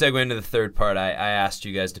 So as we segue into the third part, I asked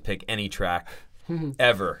you guys to pick any track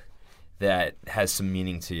ever that has some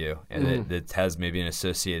meaning to you and that has maybe an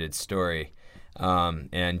associated story.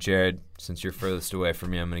 And Jarrad, since you're furthest away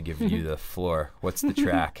from me, I'm going to give you the floor. What's the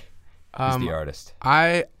track? Who's the artist?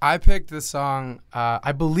 I picked the song.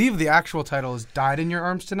 I believe the actual title is "Died in Your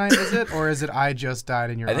Arms Tonight." Is it, or is it "I Just Died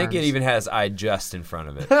in Your Arms"? I think it even has "I Just" in front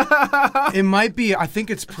of it. It might be. I think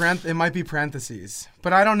it's it might be parentheses,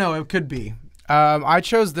 but I don't know. It could be. I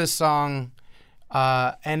chose this song,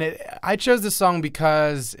 I chose this song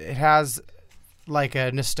because it has like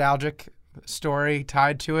a nostalgic story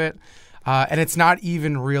tied to it, and it's not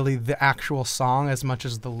even really the actual song as much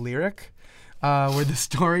as the lyric. Where the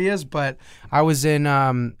story is, but I was in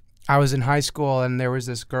high school and there was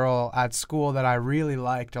this girl at school that I really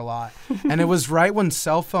liked a lot, and it was right when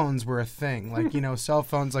cell phones were a thing, like cell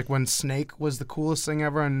phones, like when Snake was the coolest thing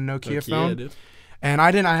ever on a Nokia phone. Dude. And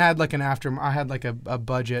I had like I had like a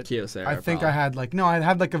budget. Kyocera, I think probably. I had like I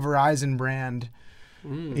had like a Verizon brand,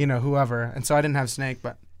 whoever, and so I didn't have Snake,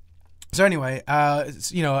 but so anyway,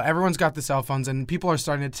 everyone's got the cell phones and people are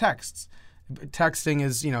starting to text. Texting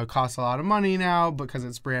is, costs a lot of money now because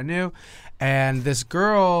it's brand new. And this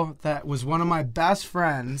girl that was one of my best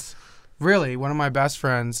friends,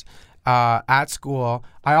 at school,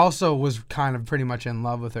 I also was kind of pretty much in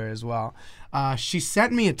love with her as well. She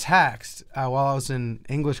sent me a text while I was in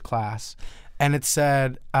English class, and it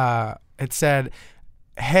said,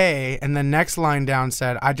 "Hey," and the next line down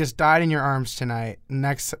said, "I just died in your arms tonight."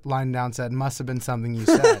 Next line down said, "Must have been something you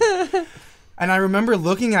said." And I remember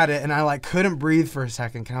looking at it and I like couldn't breathe for a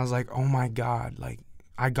second. And I was like, oh my God, like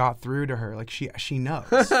I got through to her. Like she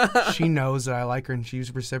knows. She knows that I like her and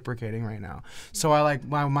she's reciprocating right now. So I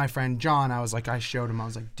my friend John, I showed him, I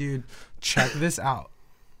was like, dude, check this out.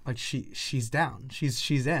 Like she's down.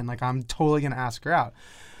 She's in. Like I'm totally gonna ask her out.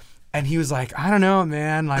 And he was like, I don't know,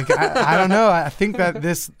 man. Like I don't know. I think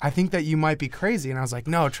that you might be crazy. And I was like,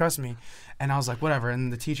 no, trust me. And I was like, whatever.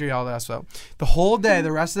 And the teacher yelled at us. So the whole day,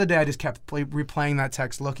 the rest of the day, I just kept replaying that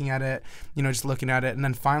text, looking at it, just looking at it. And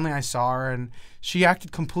then finally I saw her and she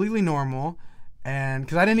acted completely normal. And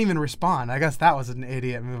because I didn't even respond. I guess that was an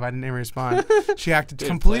idiot move. I didn't even respond. She acted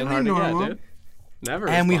completely normal. Never.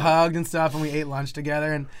 And we hugged and stuff and we ate lunch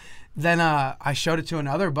together. And then I showed it to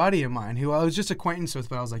another buddy of mine who I was just acquaintance with,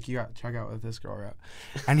 but I was like, you got to check out what this girl wrote.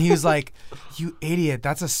 And he was like, you idiot,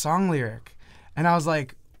 that's a song lyric. And I was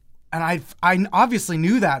like, and I obviously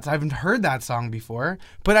knew that. I haven't heard that song before,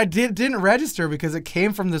 but I didn't register because it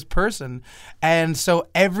came from this person. And so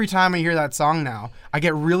every time I hear that song now, I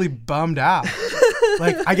get really bummed out.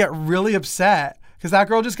 Like I get really upset because that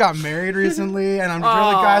girl just got married recently, and I'm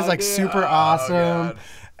sure the guy's like super awesome.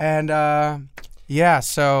 And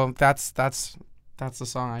so that's the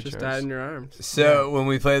song I chose. Just died in your arms. So when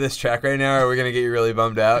we play this track right now, are we gonna get you really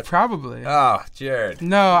bummed out? Probably. Oh, Jarrad.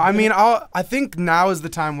 No, I mean, I think now is the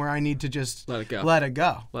time where I need to just let it go. Let it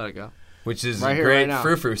go. Let it go. Which is right a here, great right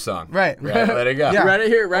frou-frou song. Right. Let it go. Yeah. Right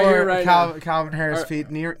here, right now. Calvin Harris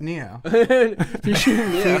feat Neo. Feet Neo.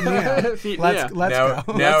 Let's go.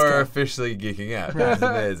 Now we're officially geeking out. That's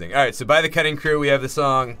amazing. All right, so by The Cutting Crew, we have the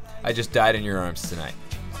song "I Just Died in Your Arms Tonight."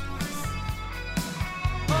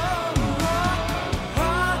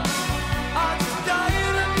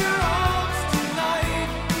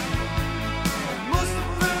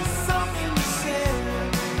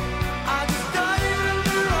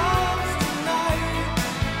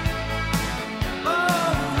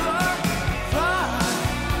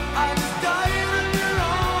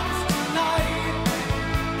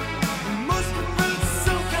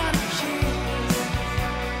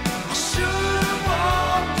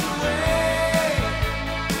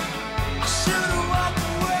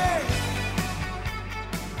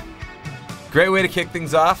 Great way to kick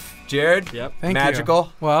things off, Jarrad. Yep. Thank Magical.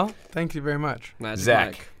 you. Well, thank you very much. Magic Zach,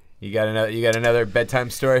 Mike. you got another bedtime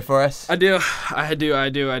story for us? I do.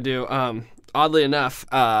 Oddly enough,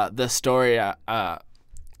 the story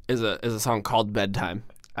is a song called "Bedtime,"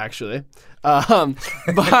 actually, by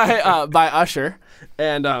Usher,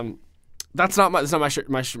 and that's not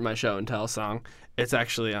my show and tell song. It's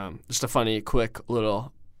actually just a funny, quick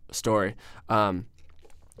little story.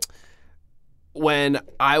 When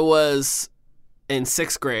I was in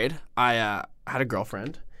 6th grade, I had a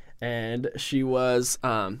girlfriend, and she was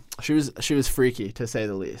freaky, to say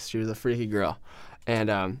the least. She was a freaky girl, and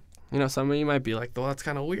some of you might be like, well, that's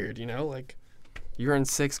kind of weird, like you're in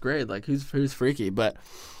 6th grade, like who's freaky? But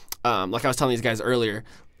like I was telling these guys earlier,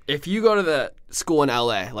 if you go to the school in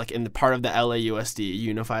LA, like in the part of the LAUSD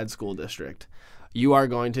Unified School District, you are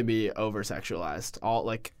going to be over-sexualized.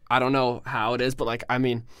 I don't know how it is, but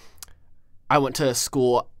I went to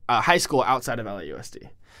school, high school outside of LAUSD,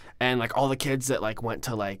 and all the kids that went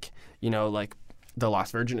to the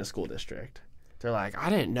Las Virgenes School District, they're like, I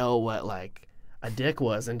didn't know what a dick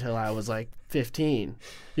was until I was 15,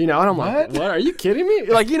 and I'm like, what? Are you kidding me?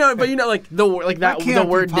 The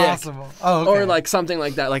word dick, oh, okay. or something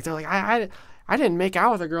like that. They're like, I didn't make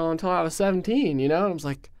out with a girl until I was 17, and I was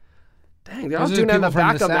like, dang, they're all doing that in the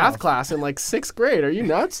back of math class in 6th grade. Are you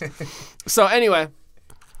nuts? So anyway,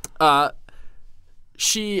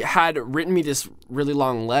 she had written me this really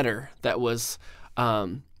long letter that was,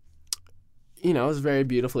 it was very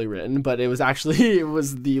beautifully written, but it was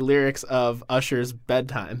the lyrics of Usher's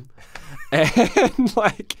 "Bedtime," and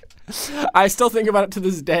I still think about it to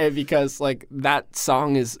this day because that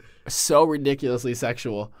song is so ridiculously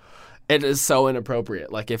sexual. It is so inappropriate.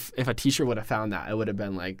 If a teacher would have found that, it would have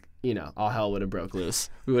been all hell would have broke loose.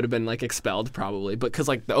 We would have been expelled probably. But because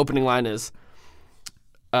the opening line is,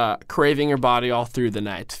 craving your body all through the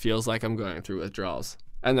night, feels like I'm going through withdrawals.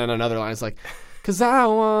 And then another line is 'cause I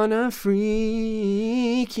wanna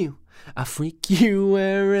freak you. I freak you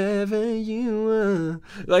wherever you are.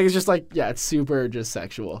 It's just it's super just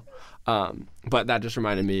sexual. But that just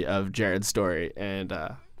reminded me of Jarrad's story. And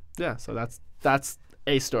so that's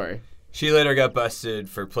a story. She later got busted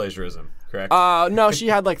for plagiarism, correct? No, she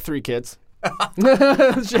had 3 kids.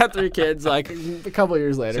 She had 3 kids a couple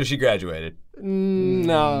years later. So she graduated.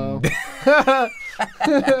 No.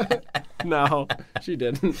 No, she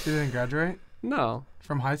didn't. She didn't graduate? No.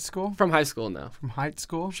 From high school? From high school, no. From high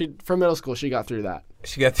school? From middle school, she got through that.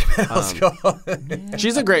 She got through middle school.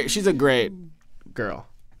 She's a great girl.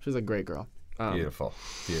 She's a great girl. Beautiful.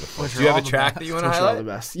 Do Wish you her have a all the track best. that you want to Wish her all highlight?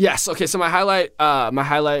 the best. Yes. Okay. So my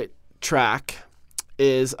highlight track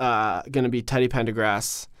is gonna be Teddy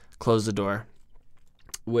Pendergrass, "Close the Door,"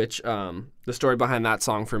 which the story behind that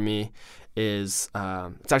song for me is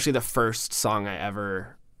it's actually the first song I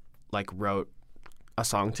ever wrote a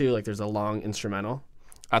song to. There's a long instrumental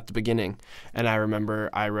at the beginning, and I remember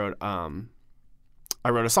I wrote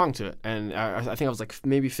a song to it, and I think I was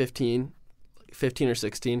maybe 15 or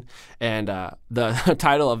 16, and the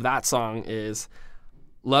title of that song is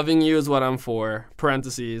 "Loving You Is What I'm For,"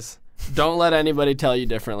 parentheses, "Don't let anybody tell you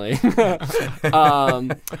differently." So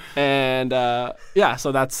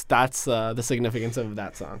that's the significance of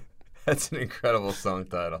that song. That's an incredible song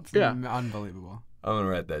title. Yeah. Unbelievable. I'm going to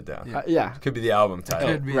write that down. Yeah. Could be the album title.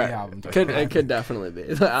 Could be Right. the album title. It could definitely be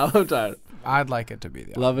the album title. I'd like it to be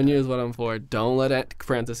the album. "Loving you is what I'm for. Don't let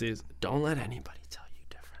parentheses. Don't let anybody tell you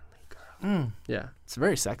differently, girl." Yeah, it's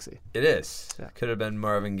very sexy. It is. Yeah. Could have been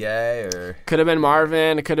Marvin Gaye or... Could have been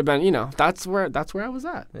Marvin. It could have been. That's where I was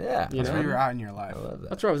at. Yeah. You That's know? where you're at in your life. I love that.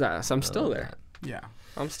 That's where I was at. So I'm still there. Yeah.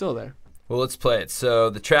 I'm still there. Well, let's play it. So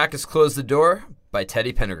the track is "Close the Door" by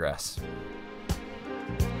Teddy Pendergrass.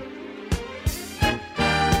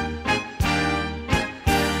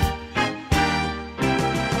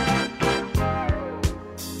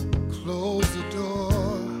 Close the door.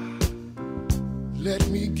 Let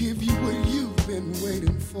me give you what you've been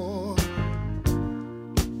waiting for.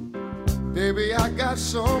 Baby, I got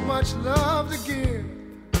so much love to give,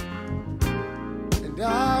 and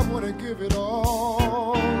I want to give it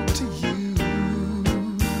all to you.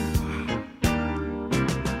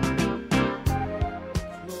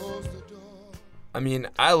 Close the door. I mean,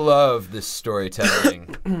 I love this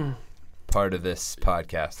storytelling part of this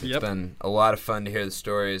podcast. It's Yep. been a lot of fun to hear the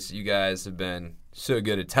stories. You guys have been so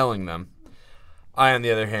good at telling them. I, on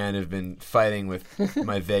the other hand, have been fighting with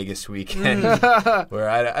my Vegas weekend where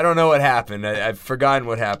I don't know what happened. I've forgotten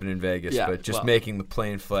what happened in Vegas, Yeah, but just well. making the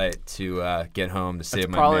plane flight to get home to save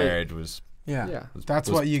my probably- marriage was... Yeah. Yeah. That's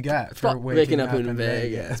was- what you get for Waking up in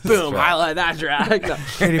Vegas. Vegas. Boom! right. Highlight that track. No.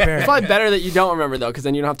 Katy Perry. It's probably better that you don't remember though, because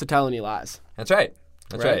then you don't have to tell any lies. That's right.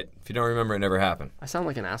 That's right. If you don't remember, it never happened. I sound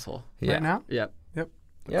like an asshole. Yeah. Right now? Yep. Yep.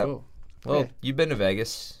 Cool. Well, Okay. you've been to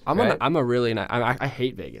Vegas. I'm right? a really nice. I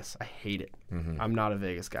hate Vegas. I hate it. I'm not a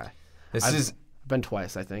Vegas guy. This I've been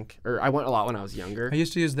twice, I think, or I went a lot when I was younger. I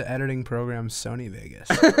used to use the editing program Sony Vegas.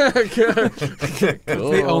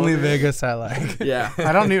 Cool. The only Vegas I like. Yeah.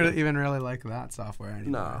 I don't even really like that software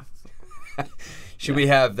anymore. No. Should we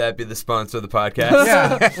have that be the sponsor of the podcast?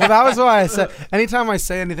 Yeah. Well, that was why I said anytime I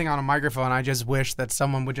say anything on a microphone, I just wish that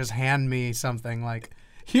someone would just hand me something like,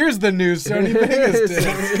 here's the news Sony Vegas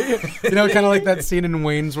did. You know, kind of like that scene in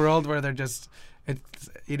Wayne's World where they're just,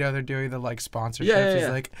 they're doing the like sponsorships. Yeah. He's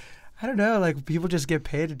like, I don't know, like people just get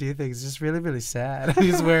paid to do things. It's just really, really sad.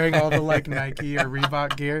 He's wearing all the like Nike or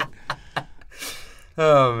Reebok gear.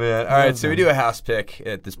 Oh, man. All right, so we do a house pick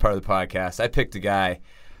at this part of the podcast. I picked a guy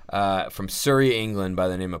from Surrey, England by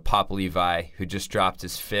the name of Pop Levi who just dropped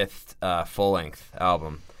his 5th full-length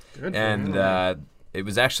album. Good. And it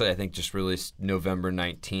was actually, I think, just released November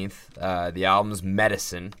 19th. The album's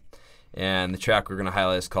Medicine, and the track we're going to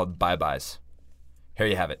highlight is called Bye Byes. Here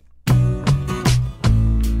you have it.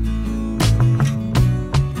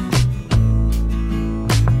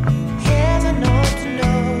 Heaven ought to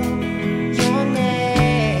know your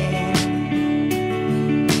name.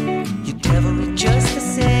 Your devil is just the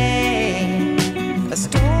same. A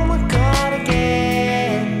storm will call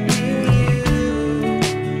again to you,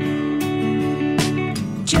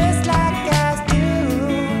 just like I do.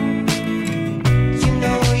 You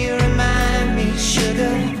know you remind me,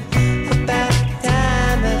 sugar, about the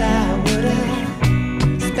time that I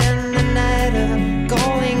would've spent the night of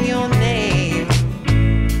calling your name.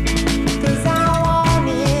 'Cause I want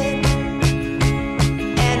it,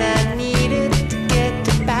 and I need it to get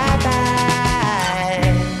to bye-byes.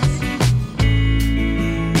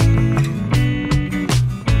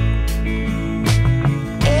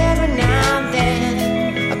 Every now and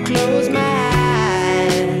then I close my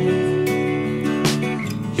eyes,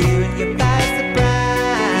 hearing you by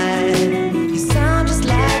surprise. You sound just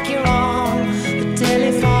like you're on the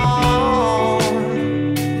telephone.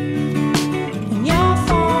 When you're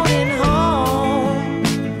phoning home,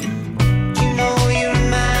 you know you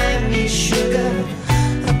remind me, sugar,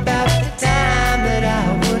 about the time that I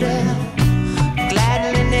would've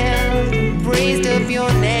gladly knelt and praised up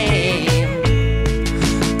your name.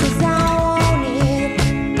 'Cause I want it,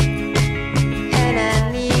 and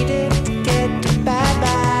I need it to get to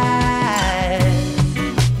bye-byes.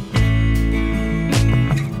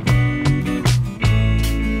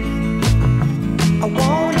 I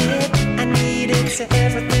want it, I need it, so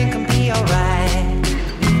everything can be alright.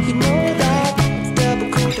 You know that it's double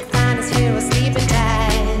cool to find us here sleeping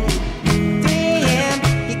tight. 3 a.m.,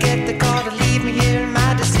 you get the call to leave me here in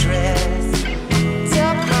my distress.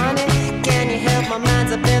 Tell me, honey, can you help? My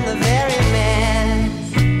mind's up in the very mess.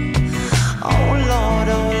 Oh Lord,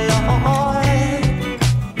 oh Lord.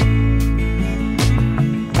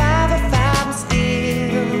 505, I'm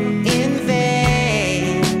still in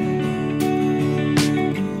vain,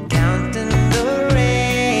 counting the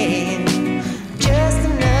rain. Just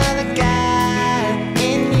another guy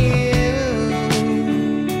in you,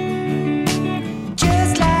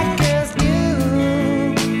 just like girls do.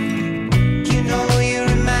 You know you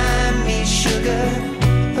remind me, sugar,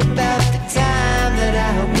 about the time that I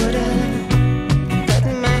would've cut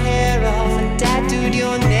my hair off and tattooed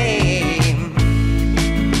your name.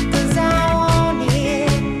 'Cause I want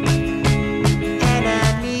it, and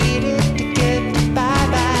I need it to get to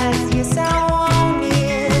bye-byes. Yes, I want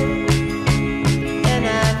it, and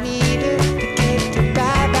I need it to get to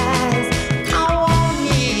bye-byes. I want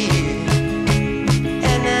it,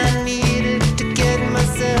 and I need it to get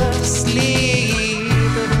myself to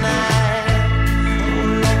sleep at night.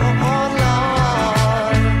 Oh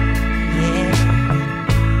Lord, yeah.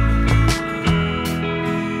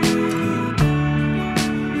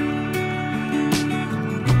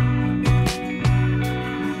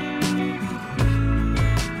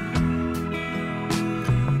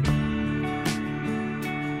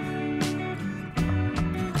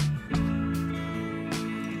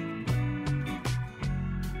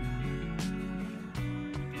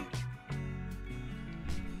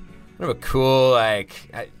 Kind of a cool,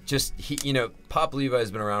 Pop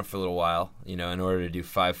Levi's been around for a little while, in order to do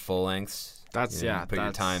 5 full lengths. That's you put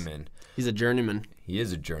your time in. He's a journeyman. He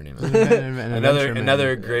is a journeyman. Another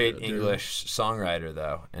Another great English songwriter,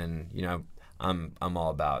 though, and I'm all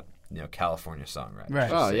about California songwriters.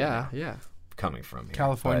 Right. Oh So, yeah. coming from here.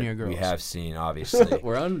 California But girls. We have seen obviously.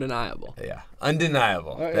 We're undeniable. Yeah,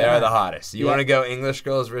 undeniable. Oh, They yeah. are the hottest. You Yeah. want to go English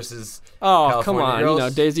girls versus Oh, California come on.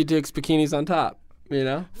 girls? Daisy Dukes bikinis on top.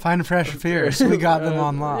 Fine, fresh, fierce. We got them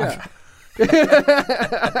on lock. Yeah. Or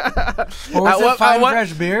was it Fine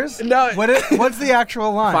Fresh Beers? No. What's the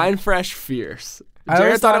actual line? Fine Fresh Fierce. I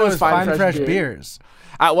always Jarrad thought it was Fine Fresh Beers.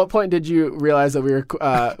 At what point did you realize that we were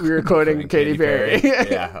quoting Katy Perry?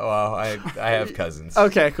 Yeah, well, I have cousins.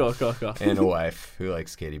 Okay, cool. And a wife who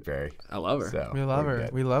likes Katy Perry. I love her. So We love her.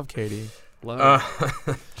 good. We love Katie. Love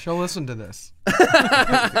her. She'll listen to this.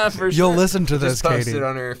 For You'll sure. listen to this, Just post Katie. it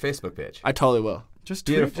on her Facebook page. I totally will. Just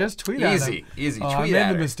Beautiful. tweet at Easy, him. easy. Oh, Tweet I at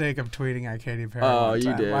made the her. mistake of tweeting at Katy Perry. Oh, one you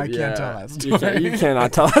time. did. I yeah. can't tell that story. You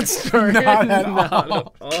cannot tell that story. Not at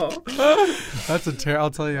all. That's a terrible.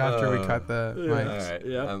 I'll tell you after we cut the All mics. right.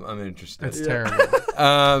 Yeah. I'm interested. It's terrible.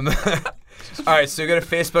 All right, so go to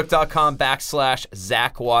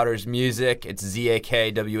facebook.com/Zak Waters Music. It's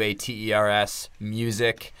ZAKWATERS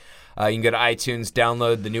Music. You can go to iTunes,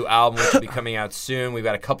 download the new album, which will be coming out soon. We've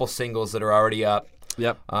got a couple singles that are already up.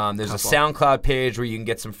 Yep. There's a SoundCloud page where you can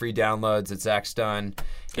get some free downloads that Zach's done.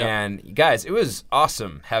 Yep. And guys, it was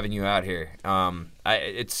awesome having you out here.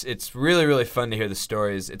 It's really, really fun to hear the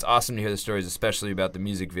stories. It's awesome to hear the stories, especially about the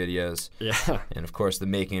music videos. Yeah. And of course the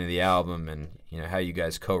making of the album and how you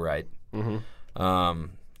guys co-write. Mm-hmm.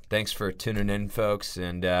 Thanks for tuning in, folks,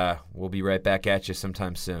 and we'll be right back at you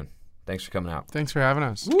sometime soon. Thanks for coming out. Thanks for having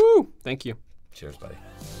us. Woo! Thank you. Cheers, buddy.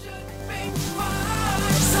 So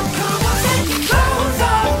come on, take your clothes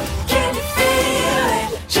off. Can you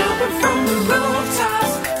feel it? Jumping from the roof.